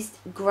 And these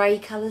grey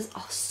colours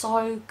are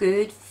so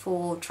good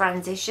for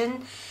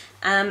transition.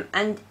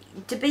 And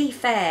to be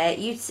fair,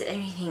 you'd sit there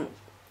and you think,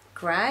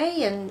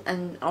 grey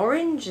and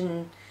orange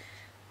and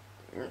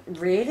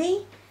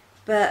really?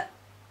 But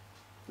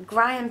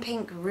grey and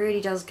pink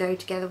really does go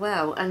together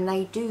well, and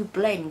they do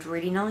blend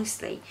really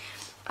nicely.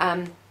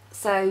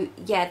 So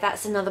yeah,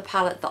 that's another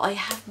palette that I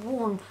have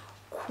worn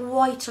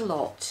quite a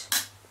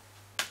lot.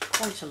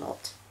 Quite a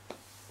lot.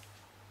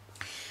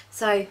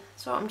 So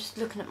I'm just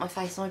looking at my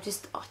face and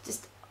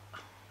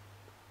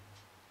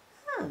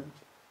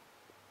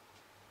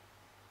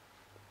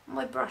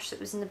my brush that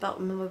was in the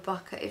bottom of my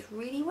bucket is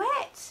really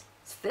wet.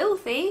 It's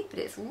filthy, but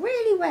it's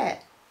really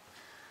wet.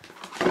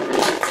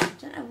 I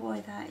don't know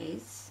why that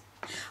is.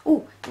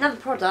 Oh, another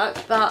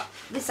product, but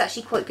this is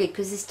actually quite good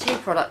because there's two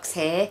products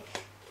here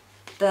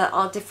that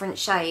are different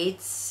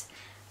shades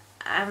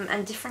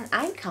and different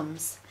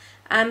outcomes.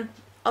 I've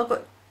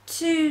got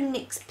two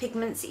NYX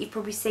pigments that you've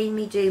probably seen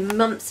me do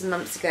months and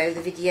months ago,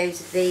 the videos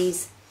of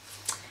these.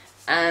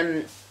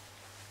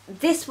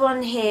 This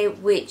one here,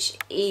 which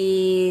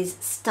is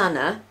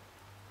Stunner,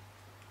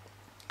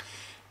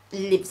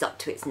 lives up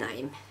to its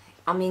name.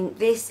 I mean,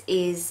 this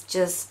is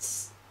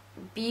just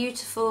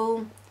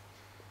beautiful.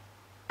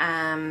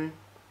 I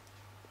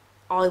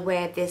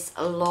wear this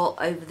a lot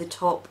over the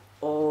top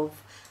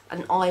of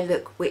an eye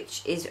look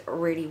which is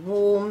really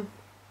warm,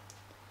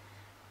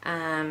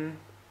 and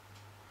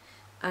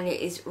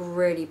it is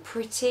really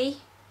pretty,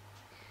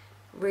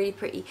 really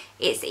pretty.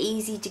 It's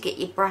easy to get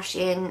your brush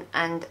in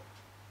and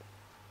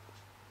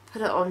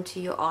put it onto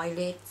your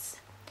eyelids,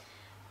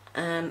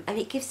 and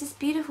it gives this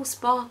beautiful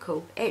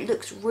sparkle. It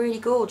looks really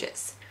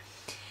gorgeous.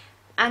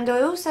 And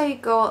I also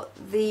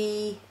got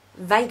the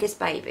Vegas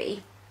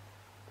Baby,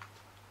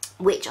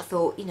 which I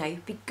thought, you know,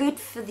 would be good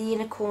for the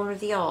inner corner of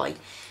the eye.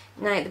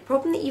 Now, the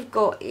problem that you've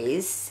got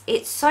is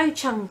it's so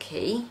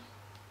chunky.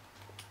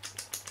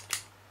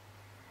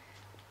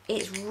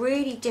 It's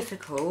really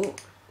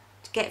difficult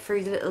to get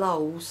through the little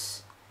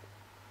holes.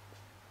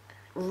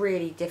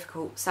 Really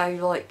difficult. So,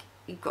 like,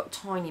 you've got a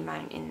tiny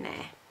amount in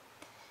there.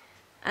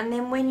 And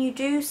then when you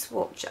do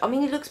swatch, I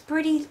mean, it looks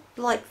pretty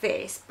like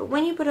this, but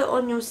when you put it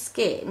on your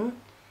skin,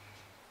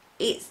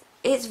 it's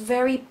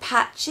very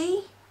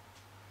patchy.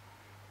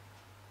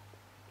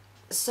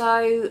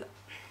 So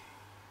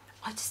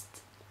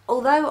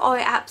although I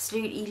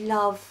absolutely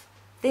love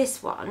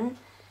this one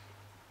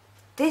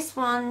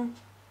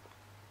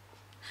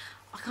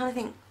I kind of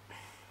think,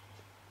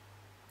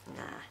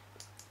 nah,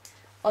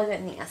 I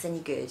don't think that's any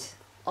good.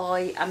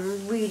 I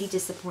am really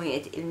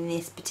disappointed in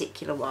this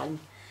particular one.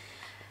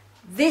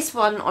 This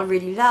one I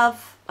really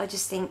love. I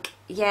just think,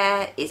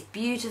 yeah, it's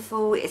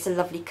beautiful, it's a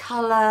lovely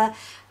colour,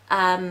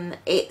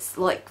 it's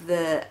like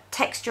the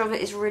texture of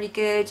it is really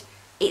good,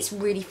 it's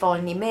really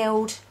finely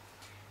milled,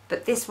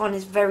 but this one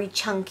is very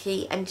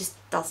chunky and just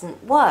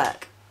doesn't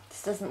work.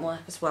 This doesn't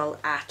work as well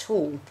at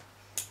all.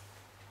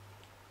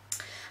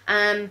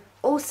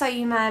 Also,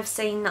 you may have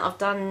seen that I've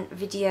done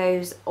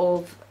videos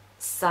of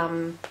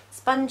some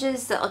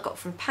sponges that I got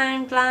from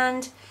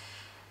Poundland,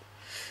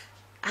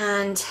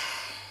 and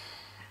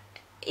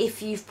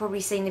if you've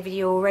probably seen the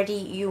video already,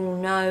 you'll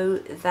know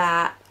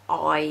that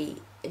I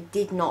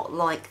did not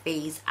like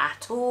these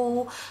at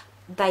all.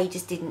 They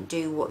just didn't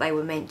do what they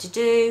were meant to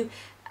do.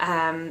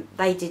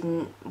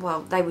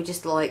 They were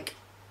just like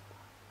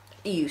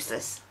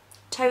useless.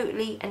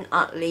 Totally and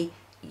utterly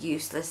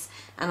useless.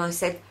 And I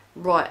said,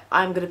 right,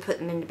 I'm going to put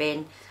them in the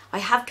bin. I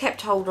have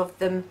kept hold of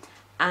them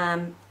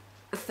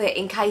for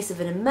in case of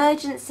an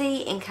emergency,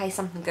 in case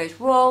something goes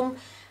wrong,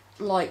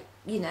 like,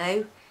 you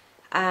know,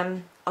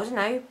 I don't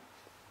know,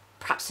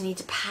 perhaps I need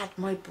to pad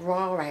my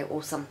bra out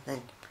or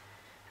something.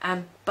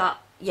 But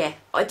yeah,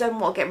 I don't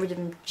want to get rid of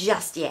them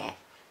just yet.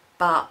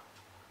 But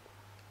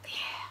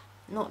yeah,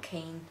 not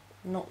keen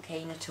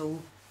at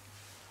all.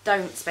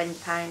 Don't spend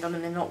 £1 on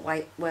them, they're not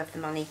worth the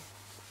money.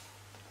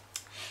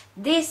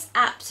 This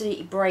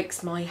absolutely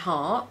breaks my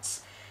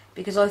heart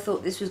because I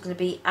thought this was going to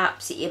be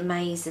absolutely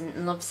amazing,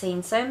 and I've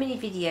seen so many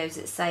videos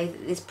that say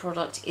that this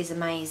product is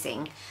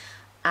amazing,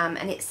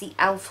 and it's the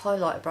e.l.f.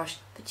 highlighter brush.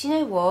 But you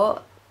know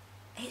what?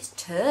 It's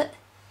tut.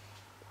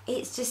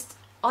 It's just,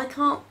 I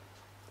can't.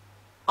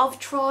 I've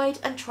tried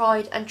and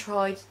tried and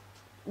tried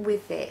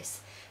with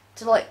this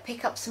to like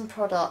pick up some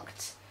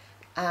product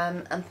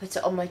and put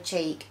it on my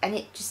cheek, and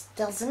it just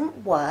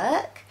doesn't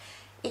work.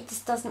 It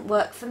just doesn't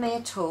work for me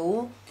at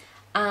all.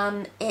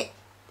 It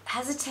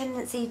has a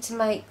tendency to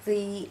make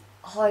the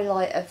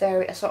highlighter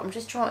very, so I'm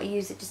just trying to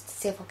use it just to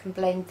see if I can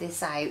blend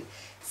this out,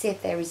 see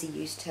if there is a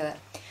use to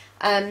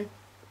it.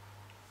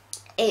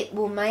 it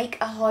will make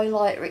a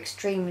highlighter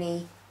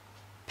extremely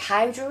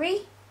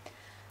powdery,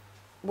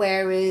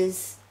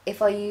 whereas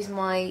if I use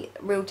my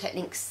Real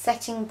Techniques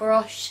setting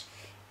brush,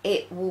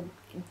 it will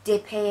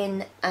dip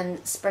in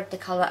and spread the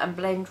colour and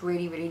blend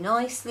really, really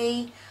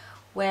nicely.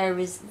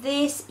 Whereas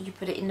this, you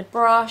put it in the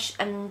brush,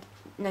 and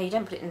no, you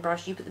don't put it in the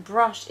brush, you put the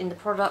brush in the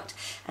product,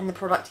 and the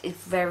product is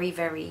very,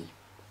 very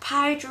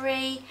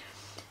powdery.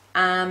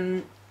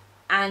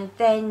 And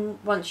then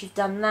once you've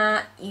done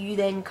that, you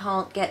then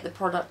can't get the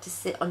product to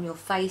sit on your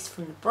face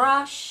from the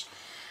brush.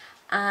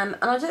 And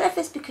I don't know if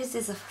it's because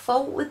there's a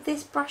fault with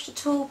this brush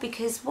at all,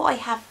 because what I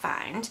have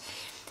found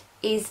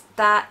is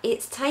that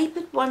it's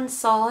tapered one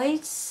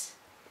side.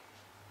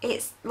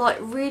 It's like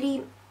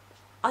really,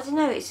 I don't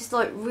know, it's just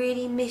like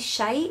really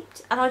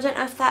misshaped, and I don't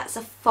know if that's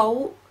a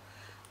fault.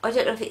 I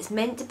don't know if it's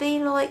meant to be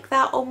like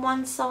that on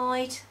one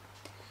side.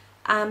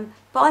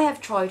 But I have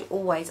tried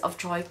always. I've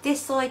tried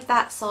this side,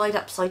 that side,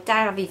 upside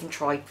down. I've even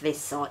tried this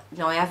side.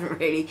 No, I haven't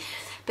really.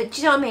 But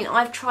do you know what I mean?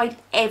 I've tried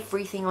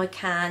everything I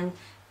can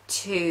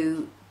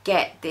to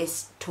get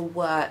this to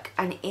work,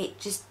 and it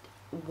just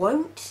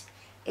won't.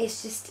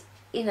 It's just,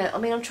 you know, I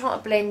mean, I'm trying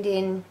to blend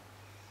in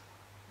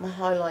my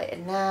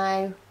highlighter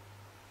now.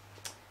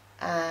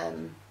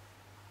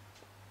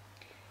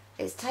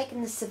 It's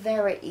taken the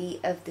severity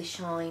of the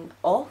shine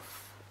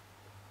off,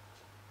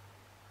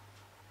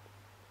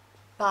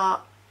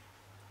 but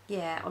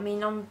yeah, I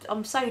mean,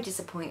 I'm so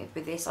disappointed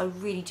with this. I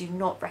really do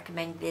not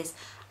recommend this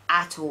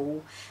at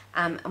all.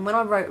 And when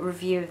I wrote a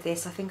review of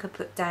this, I think I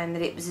put down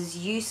that it was as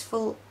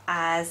useful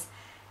as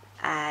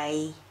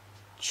a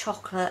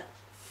chocolate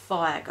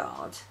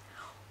fireguard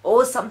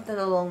or something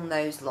along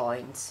those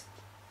lines.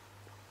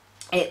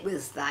 It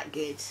was that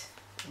good.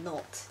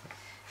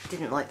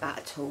 Didn't like that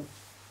at all.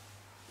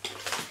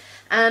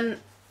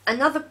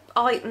 Another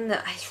item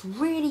that is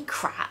really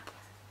crap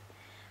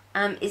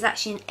is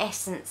actually an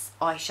Essence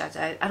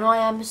eyeshadow, and I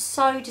am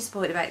so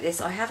disappointed about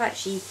this. I have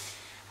actually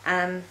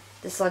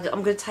decided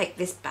I'm going to take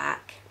this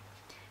back.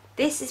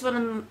 This is one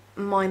of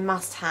my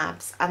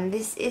must-haves, and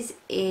this is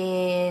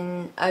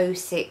in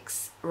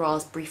 06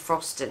 Raspberry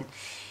Frosting.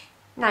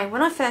 Now,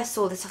 when I first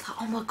saw this, I thought,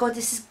 oh my god,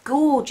 this is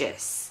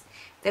gorgeous.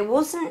 There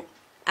wasn't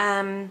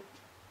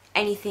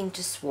anything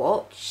to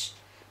swatch,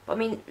 but I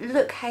mean,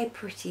 look how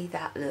pretty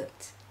that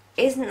looked.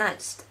 Isn't that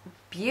just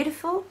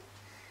beautiful?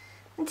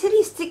 Until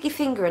you stick your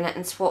finger in it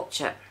and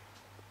swatch it.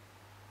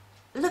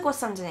 Look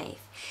what's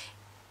underneath.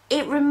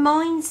 It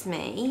reminds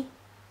me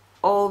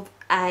of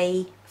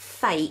a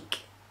fake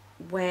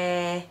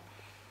where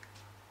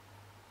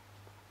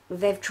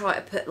they've tried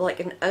to put like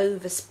an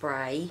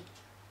overspray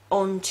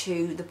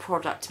onto the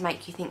product to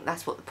make you think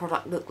that's what the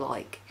product looked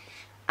like,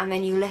 and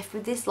then you're left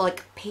with this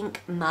like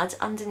pink mud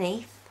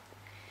underneath.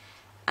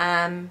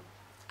 And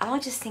I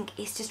just think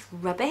it's just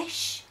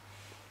rubbish.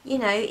 You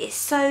know, it's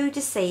so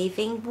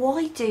deceiving.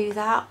 Why do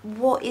that?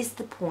 What is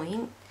the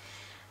point?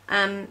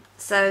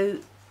 So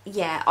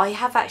yeah, I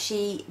have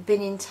actually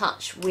been in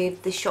touch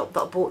with the shop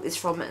that I bought this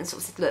from and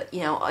sort of said, look,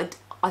 you know,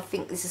 I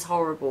think this is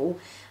horrible,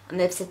 and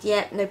they've said,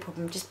 yeah, no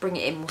problem, just bring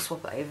it in, we'll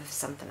swap it over for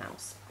something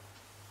else.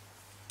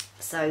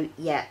 So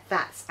yeah,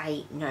 that's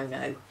a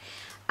no-no.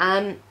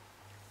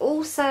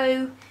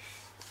 Also,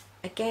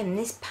 again,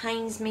 this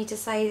pains me to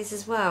say this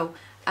as well,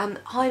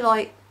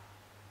 highlight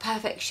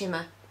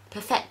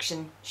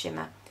Perfection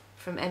Shimmer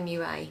from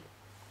MUA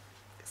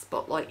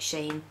Spotlight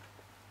Sheen.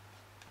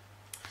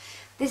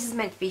 This is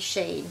meant to be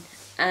sheen,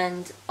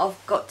 and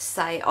I've got to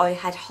say I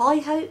had high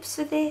hopes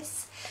for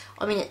this.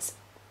 I mean, it's,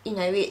 you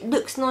know, it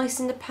looks nice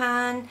in the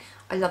pan.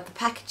 I love the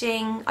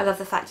packaging. I love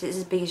the fact that it's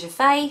as big as your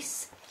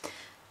face.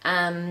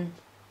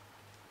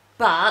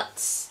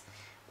 But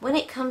when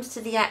it comes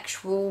to the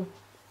actual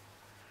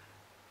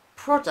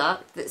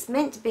product that's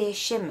meant to be a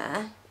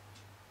shimmer,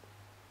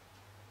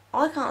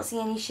 I can't see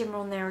any shimmer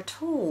on there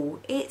at all.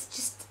 It's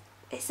just,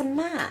 it's a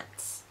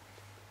matte.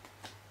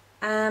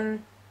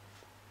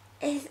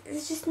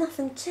 There's just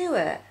nothing to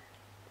it.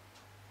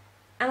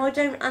 And I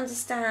don't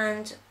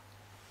understand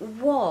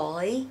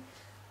why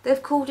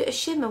they've called it a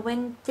shimmer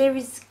when there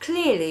is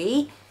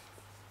clearly,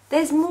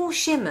 there's more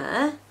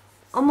shimmer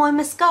on my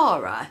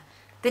mascara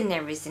than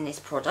there is in this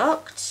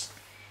product.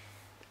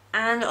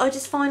 And I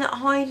just find it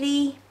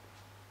highly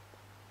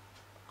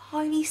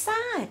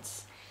sad.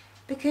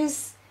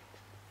 Because,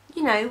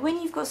 you know,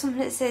 when you've got something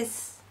that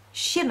says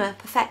Shimmer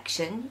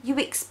Perfection, you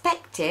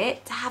expect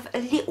it to have a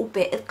little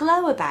bit of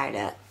glow about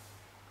it.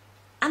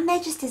 And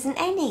there just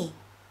isn't any.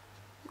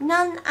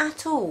 None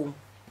at all.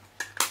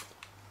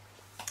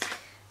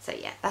 So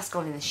yeah, that's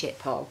gone in the shit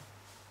pile.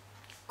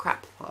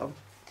 Crap pile.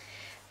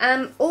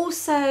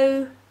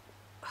 Also,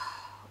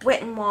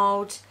 Wet n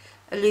Wild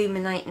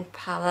Illuminating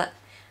Palette.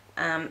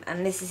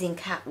 And this is in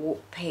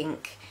Catwalk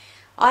Pink.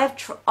 I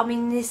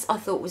mean, this I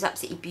thought was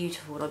absolutely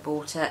beautiful when I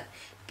bought it.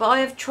 But I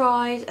have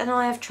tried, and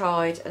I have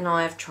tried, and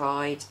I have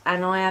tried,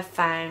 and I have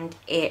found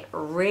it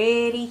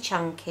really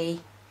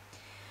chunky.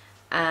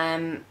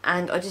 And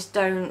I just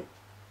don't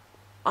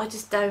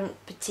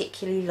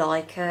particularly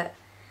like it.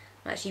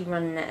 I'm actually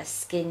running out of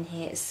skin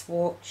here to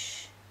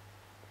swatch.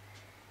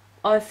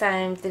 I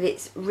found that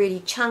it's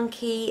really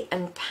chunky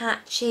and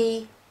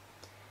patchy,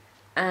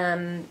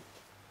 and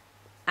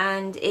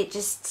it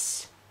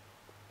was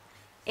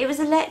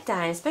a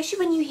letdown, especially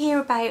when you hear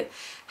about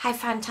how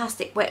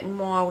fantastic Wet n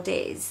Wild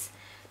is.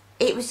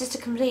 It was just a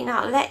complete and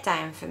utter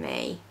letdown for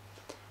me.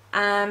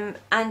 And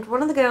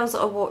one of the girls that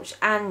I watched,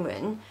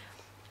 Anwen,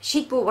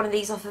 she'd bought one of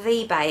these off of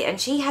eBay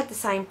and she had the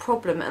same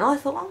problem, and I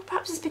thought, oh,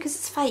 perhaps it's because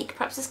it's fake,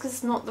 perhaps it's because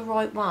it's not the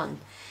right one.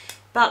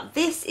 But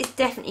this is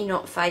definitely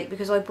not fake,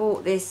 because I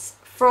bought this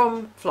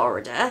from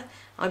Florida.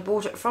 I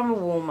bought it from a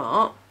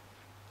Walmart,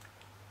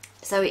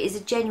 so it is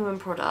a genuine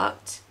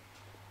product.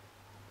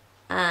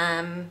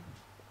 But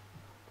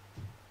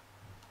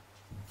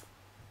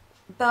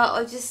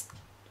I just,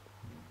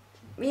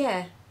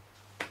 yeah,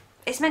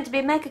 it's meant to be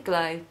a Mega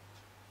Glow.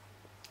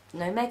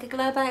 No Mega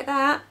Glow about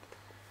that.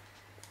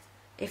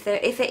 If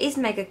it is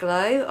Mega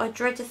Glow, I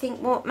dread to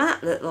think what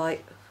Matt looked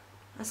like.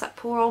 That's that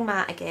poor old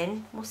Matt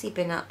again. What's he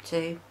been up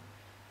to?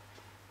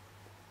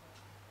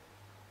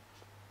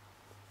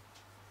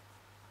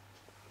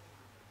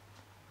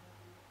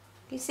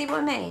 You see what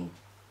I mean?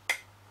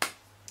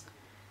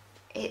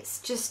 It's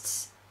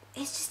just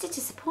a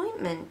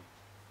disappointment.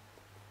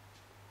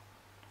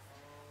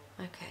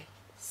 Okay,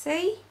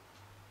 see?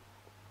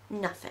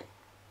 Nothing.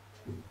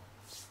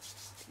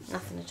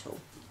 Nothing at all.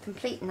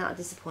 Complete and utter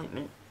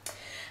disappointment.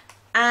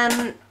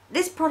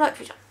 This product,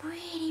 which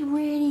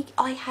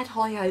I had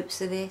high hopes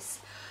for this.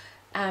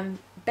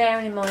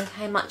 Bearing in mind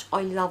how much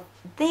I love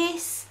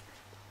this,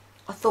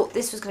 I thought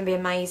this was going to be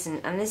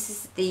amazing. And this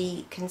is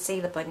the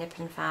concealer by Nip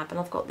and Fab, and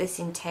I've got this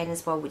in 10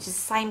 as well, which is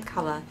the same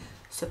colour,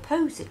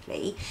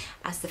 supposedly,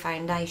 as the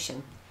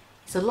foundation.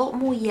 It's a lot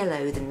more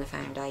yellow than the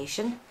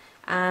foundation,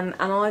 and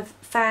I've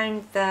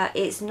found that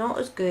it's not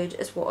as good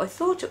as what I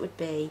thought it would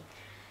be.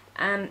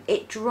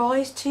 It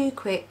dries too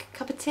quick.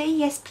 Cup of tea?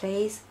 Yes,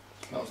 please.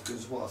 Not as good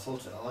as what I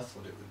thought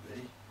it would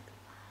be.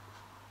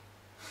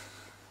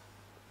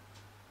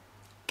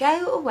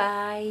 Go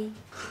away.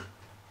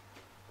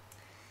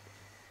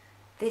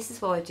 This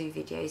is why I do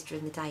videos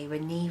during the day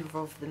when neither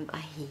of them are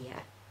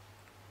here.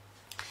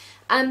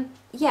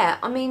 Yeah,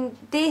 I mean,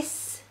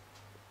 this,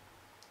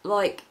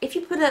 like, if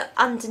you put it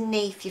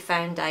underneath your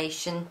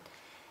foundation,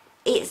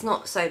 it's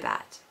not so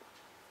bad.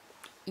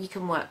 You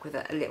can work with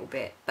it a little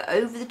bit, but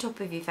over the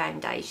top of your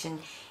foundation,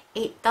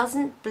 it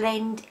doesn't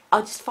blend.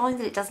 I just find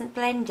that it doesn't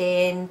blend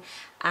in.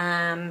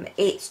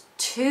 It's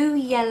too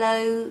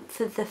yellow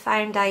for the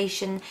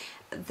foundation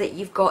that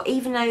you've got,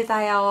 even though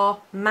they are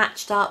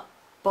matched up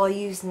by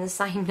using the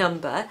same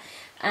number.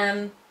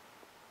 They're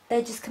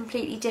just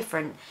completely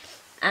different,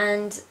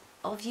 and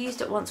I've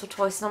used it once or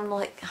twice and I'm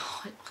like,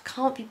 oh, I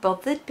can't be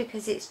bothered,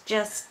 because it's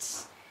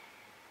just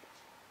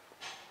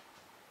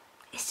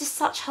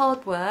such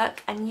hard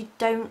work and you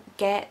don't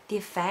get the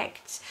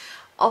effect.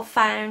 I've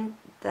found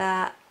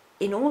that,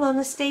 in all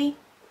honesty,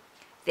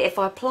 that if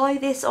I apply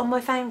this on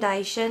my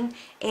foundation,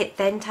 it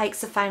then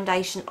takes the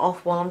foundation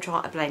off while I'm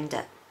trying to blend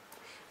it.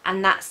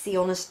 And that's the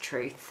honest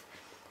truth.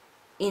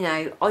 You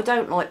know, I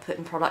don't like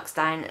putting products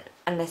down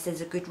unless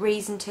there's a good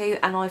reason to,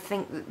 and I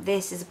think that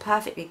this is a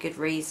perfectly good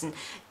reason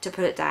to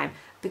put it down,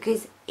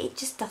 because it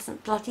just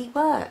doesn't bloody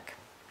work.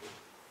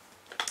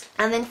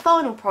 And then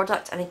final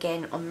product, and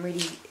again,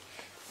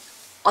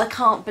 I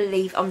can't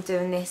believe I'm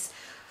doing this,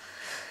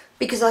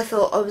 because I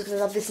thought I was going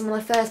to love this, and when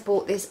I first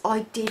bought this,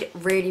 I did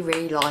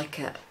really like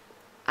it.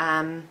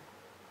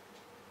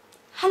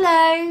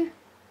 Hello?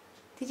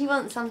 Did you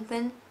want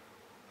something?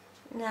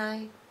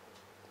 No?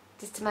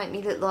 Just to make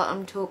me look like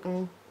I'm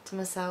talking to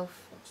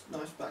myself. It's a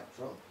nice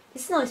backdrop.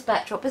 It's a nice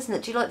backdrop, isn't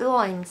it? Do you like the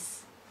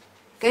lines?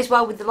 Goes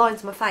well with the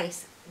lines on my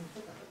face.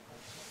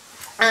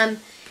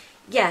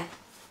 Yeah,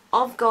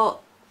 I've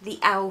got the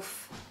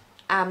e.l.f.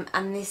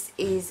 And this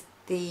is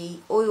the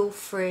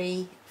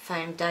oil-free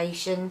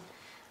foundation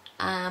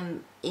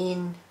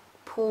in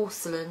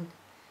porcelain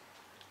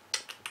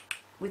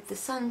with the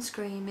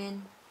sunscreen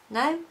in.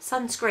 No,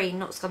 sunscreen,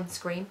 not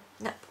sunscreen.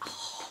 No.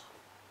 Oh.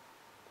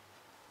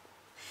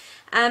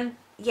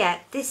 Yeah,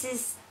 this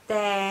is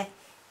their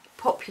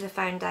popular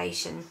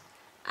foundation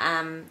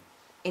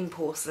in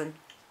porcelain,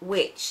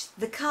 which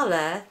the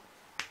colour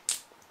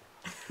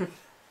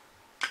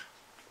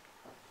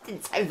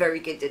didn't sound very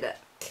good, did it?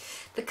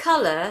 The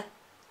colour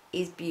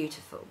is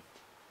beautiful.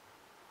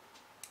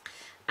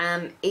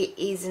 It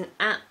is an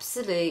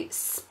absolute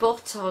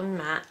spot-on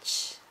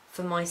match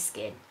for my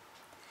skin,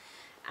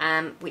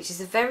 which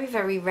is a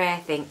very rare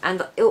thing,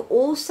 and it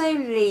also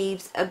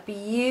leaves a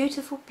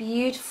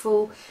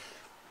beautiful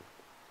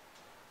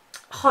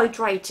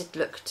hydrated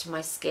look to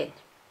my skin.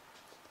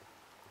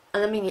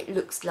 And I mean, it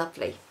looks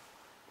lovely.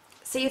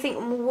 So you think,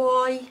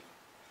 why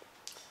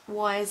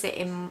is it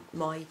in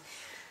my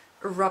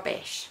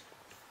rubbish?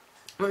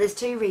 Well, there's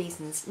two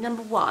reasons.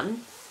 Number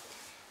one,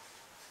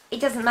 it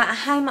doesn't matter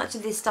how much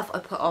of this stuff I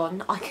put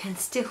on, I can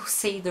still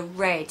see the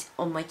red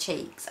on my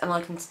cheeks, and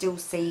I can still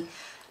see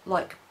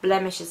like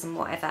blemishes and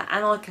whatever,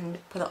 and I can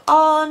put it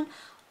on,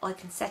 I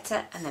can set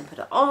it and then put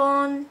it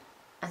on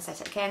and set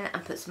it again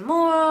and put some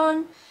more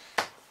on.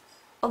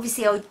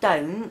 Obviously I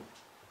don't,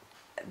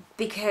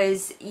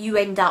 because you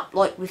end up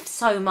like with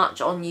so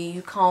much on you,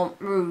 you can't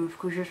move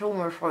because it's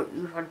almost like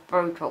you've had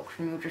Botox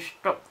and you're just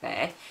stuck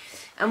there.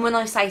 And when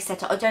I say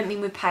set, I don't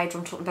mean with powder,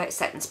 I'm talking about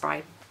setting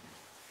spray.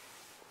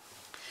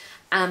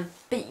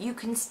 But you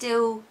can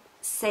still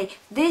see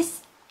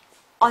this.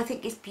 I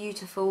think is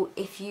beautiful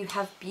if you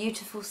have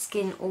beautiful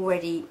skin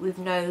already with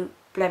no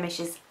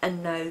blemishes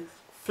and no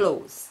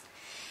flaws.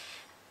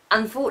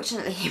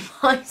 Unfortunately,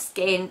 my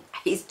skin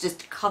is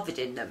just covered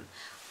in them.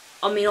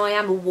 I mean, I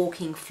am a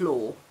walking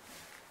floor.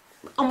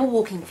 I'm a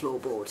walking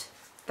floorboard.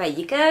 There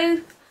you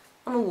go.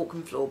 I'm a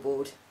walking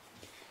floorboard.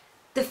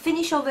 The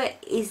finish of it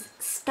is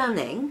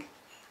stunning.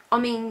 I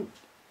mean,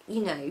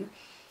 you know,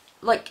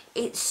 like,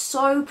 it's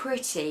so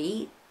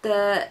pretty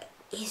that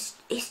it's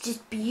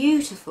just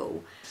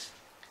beautiful.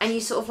 And you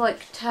sort of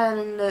like turn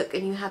and look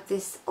and you have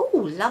this, oh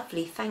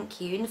lovely, thank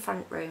you, in the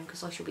front room,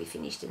 because I shall be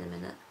finished in a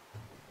minute.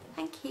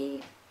 Thank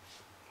you.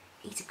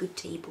 He's a good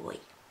tea boy.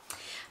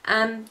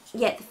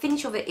 Yeah, the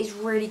finish of it is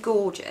really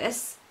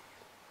gorgeous,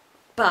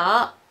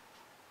 but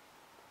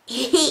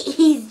it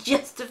is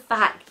just the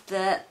fact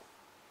that,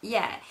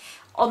 yeah,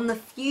 on the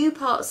few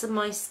parts of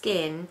my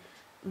skin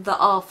that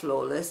are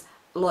flawless,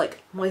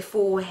 like my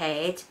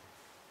forehead,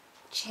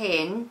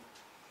 chin,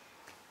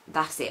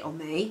 that's it on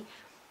me,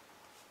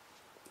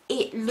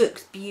 it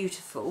looks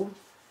beautiful.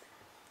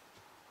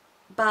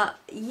 But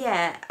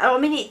yeah, I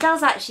mean, it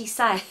does actually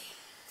say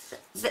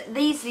that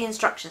these are the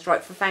instructions,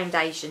 right, for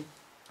foundation.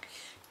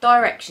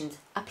 Directions: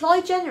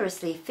 apply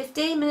generously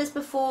 15 minutes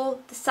before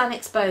the sun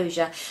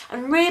exposure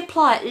and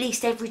reapply at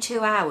least every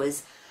 2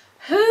 hours.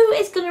 Who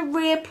is going to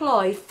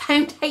reapply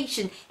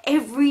foundation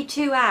every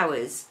 2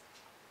 hours?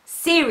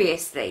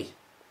 Seriously.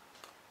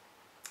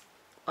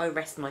 I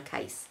rest my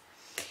case.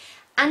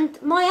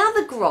 And my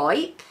other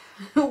gripe,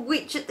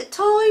 which at the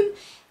time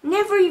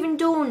never even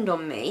dawned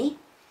on me,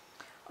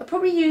 I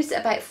probably used it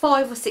about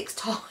 5 or 6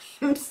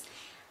 times,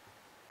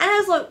 and I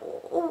was like,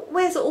 oh,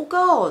 where's it all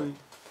gone?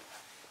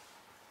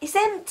 It's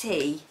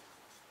empty.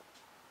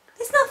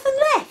 There's nothing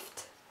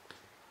left.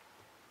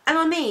 And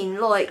I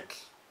mean, like,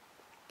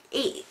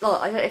 I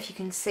don't know if you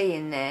can see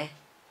in there,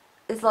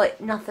 there's like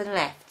nothing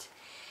left.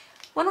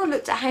 When I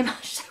looked at how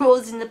much there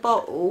was in the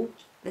bottle,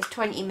 there's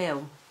 20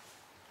 ml.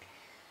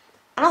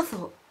 And I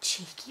thought,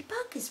 cheeky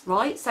buggers,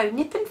 right? So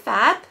Nip and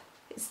Fab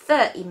is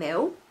 30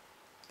 ml.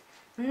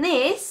 And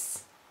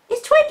this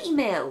is 20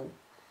 ml.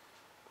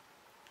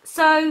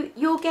 So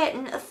you're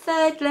getting a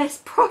third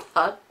less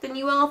product than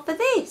you are for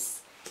this.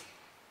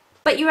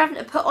 But you're having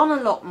to put on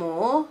a lot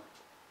more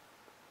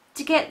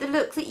to get the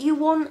look that you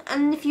want.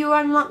 And if you're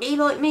unlucky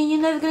like me,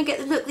 you're never going to get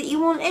the look that you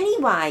want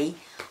anyway.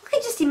 I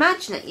can just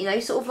imagine it, you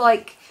know, sort of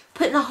like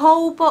putting a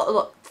whole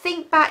bottle.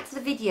 Think back to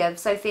the video of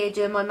Sophia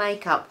doing my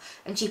makeup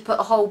and she put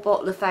a whole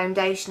bottle of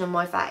foundation on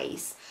my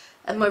face.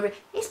 And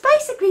it's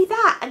basically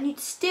that, and you'd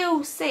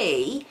still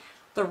see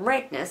the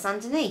redness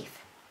underneath.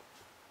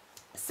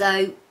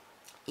 So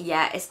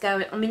yeah, it's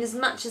going, I mean, as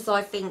much as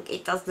I think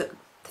it does look,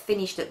 the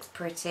finish looks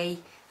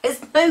pretty,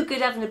 it's no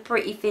good having a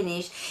pretty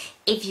finish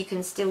if you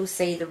can still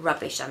see the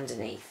rubbish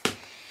underneath.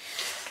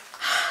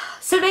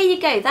 So there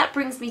you go, that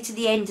brings me to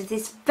the end of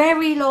this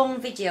very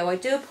long video. I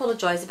do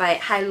apologise about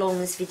how long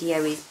this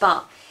video is,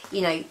 but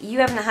you know, you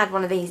haven't had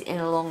one of these in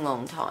a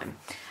long time.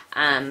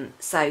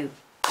 So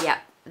yeah,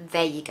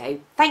 there you go.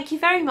 Thank you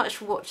very much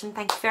for watching.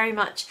 Thank you very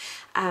much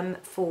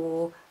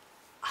for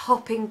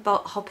popping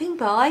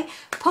by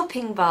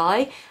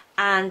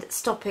and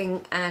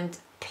stopping and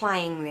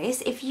playing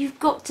this. If you've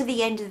got to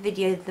the end of the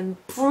video, then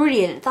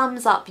brilliant,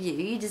 thumbs up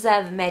you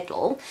deserve a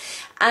medal.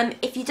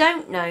 If you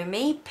don't know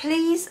me,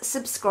 please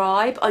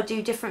subscribe. I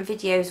do different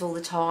videos all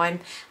the time.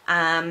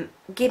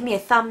 Give me a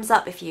thumbs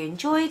up if you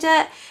enjoyed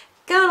it.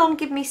 Go along,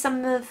 give me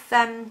some of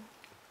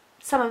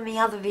my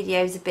other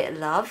videos a bit of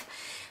love.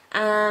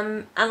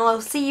 And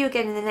I'll see you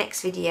again in the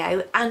next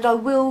video, and I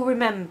will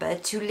remember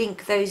to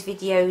link those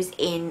videos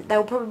in.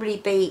 They'll probably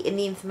be in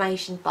the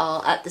information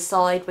bar at the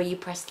side where you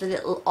press the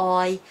little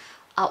I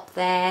up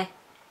there,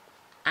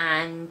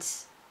 and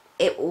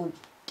it will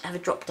have a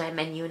drop down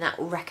menu and that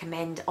will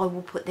recommend. I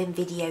will put them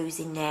videos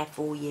in there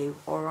for you,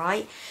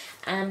 alright?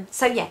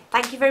 So yeah,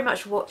 thank you very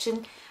much for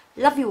watching.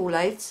 Love you all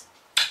loads.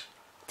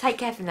 Take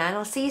care for now, and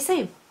I'll see you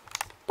soon.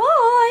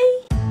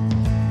 Bye!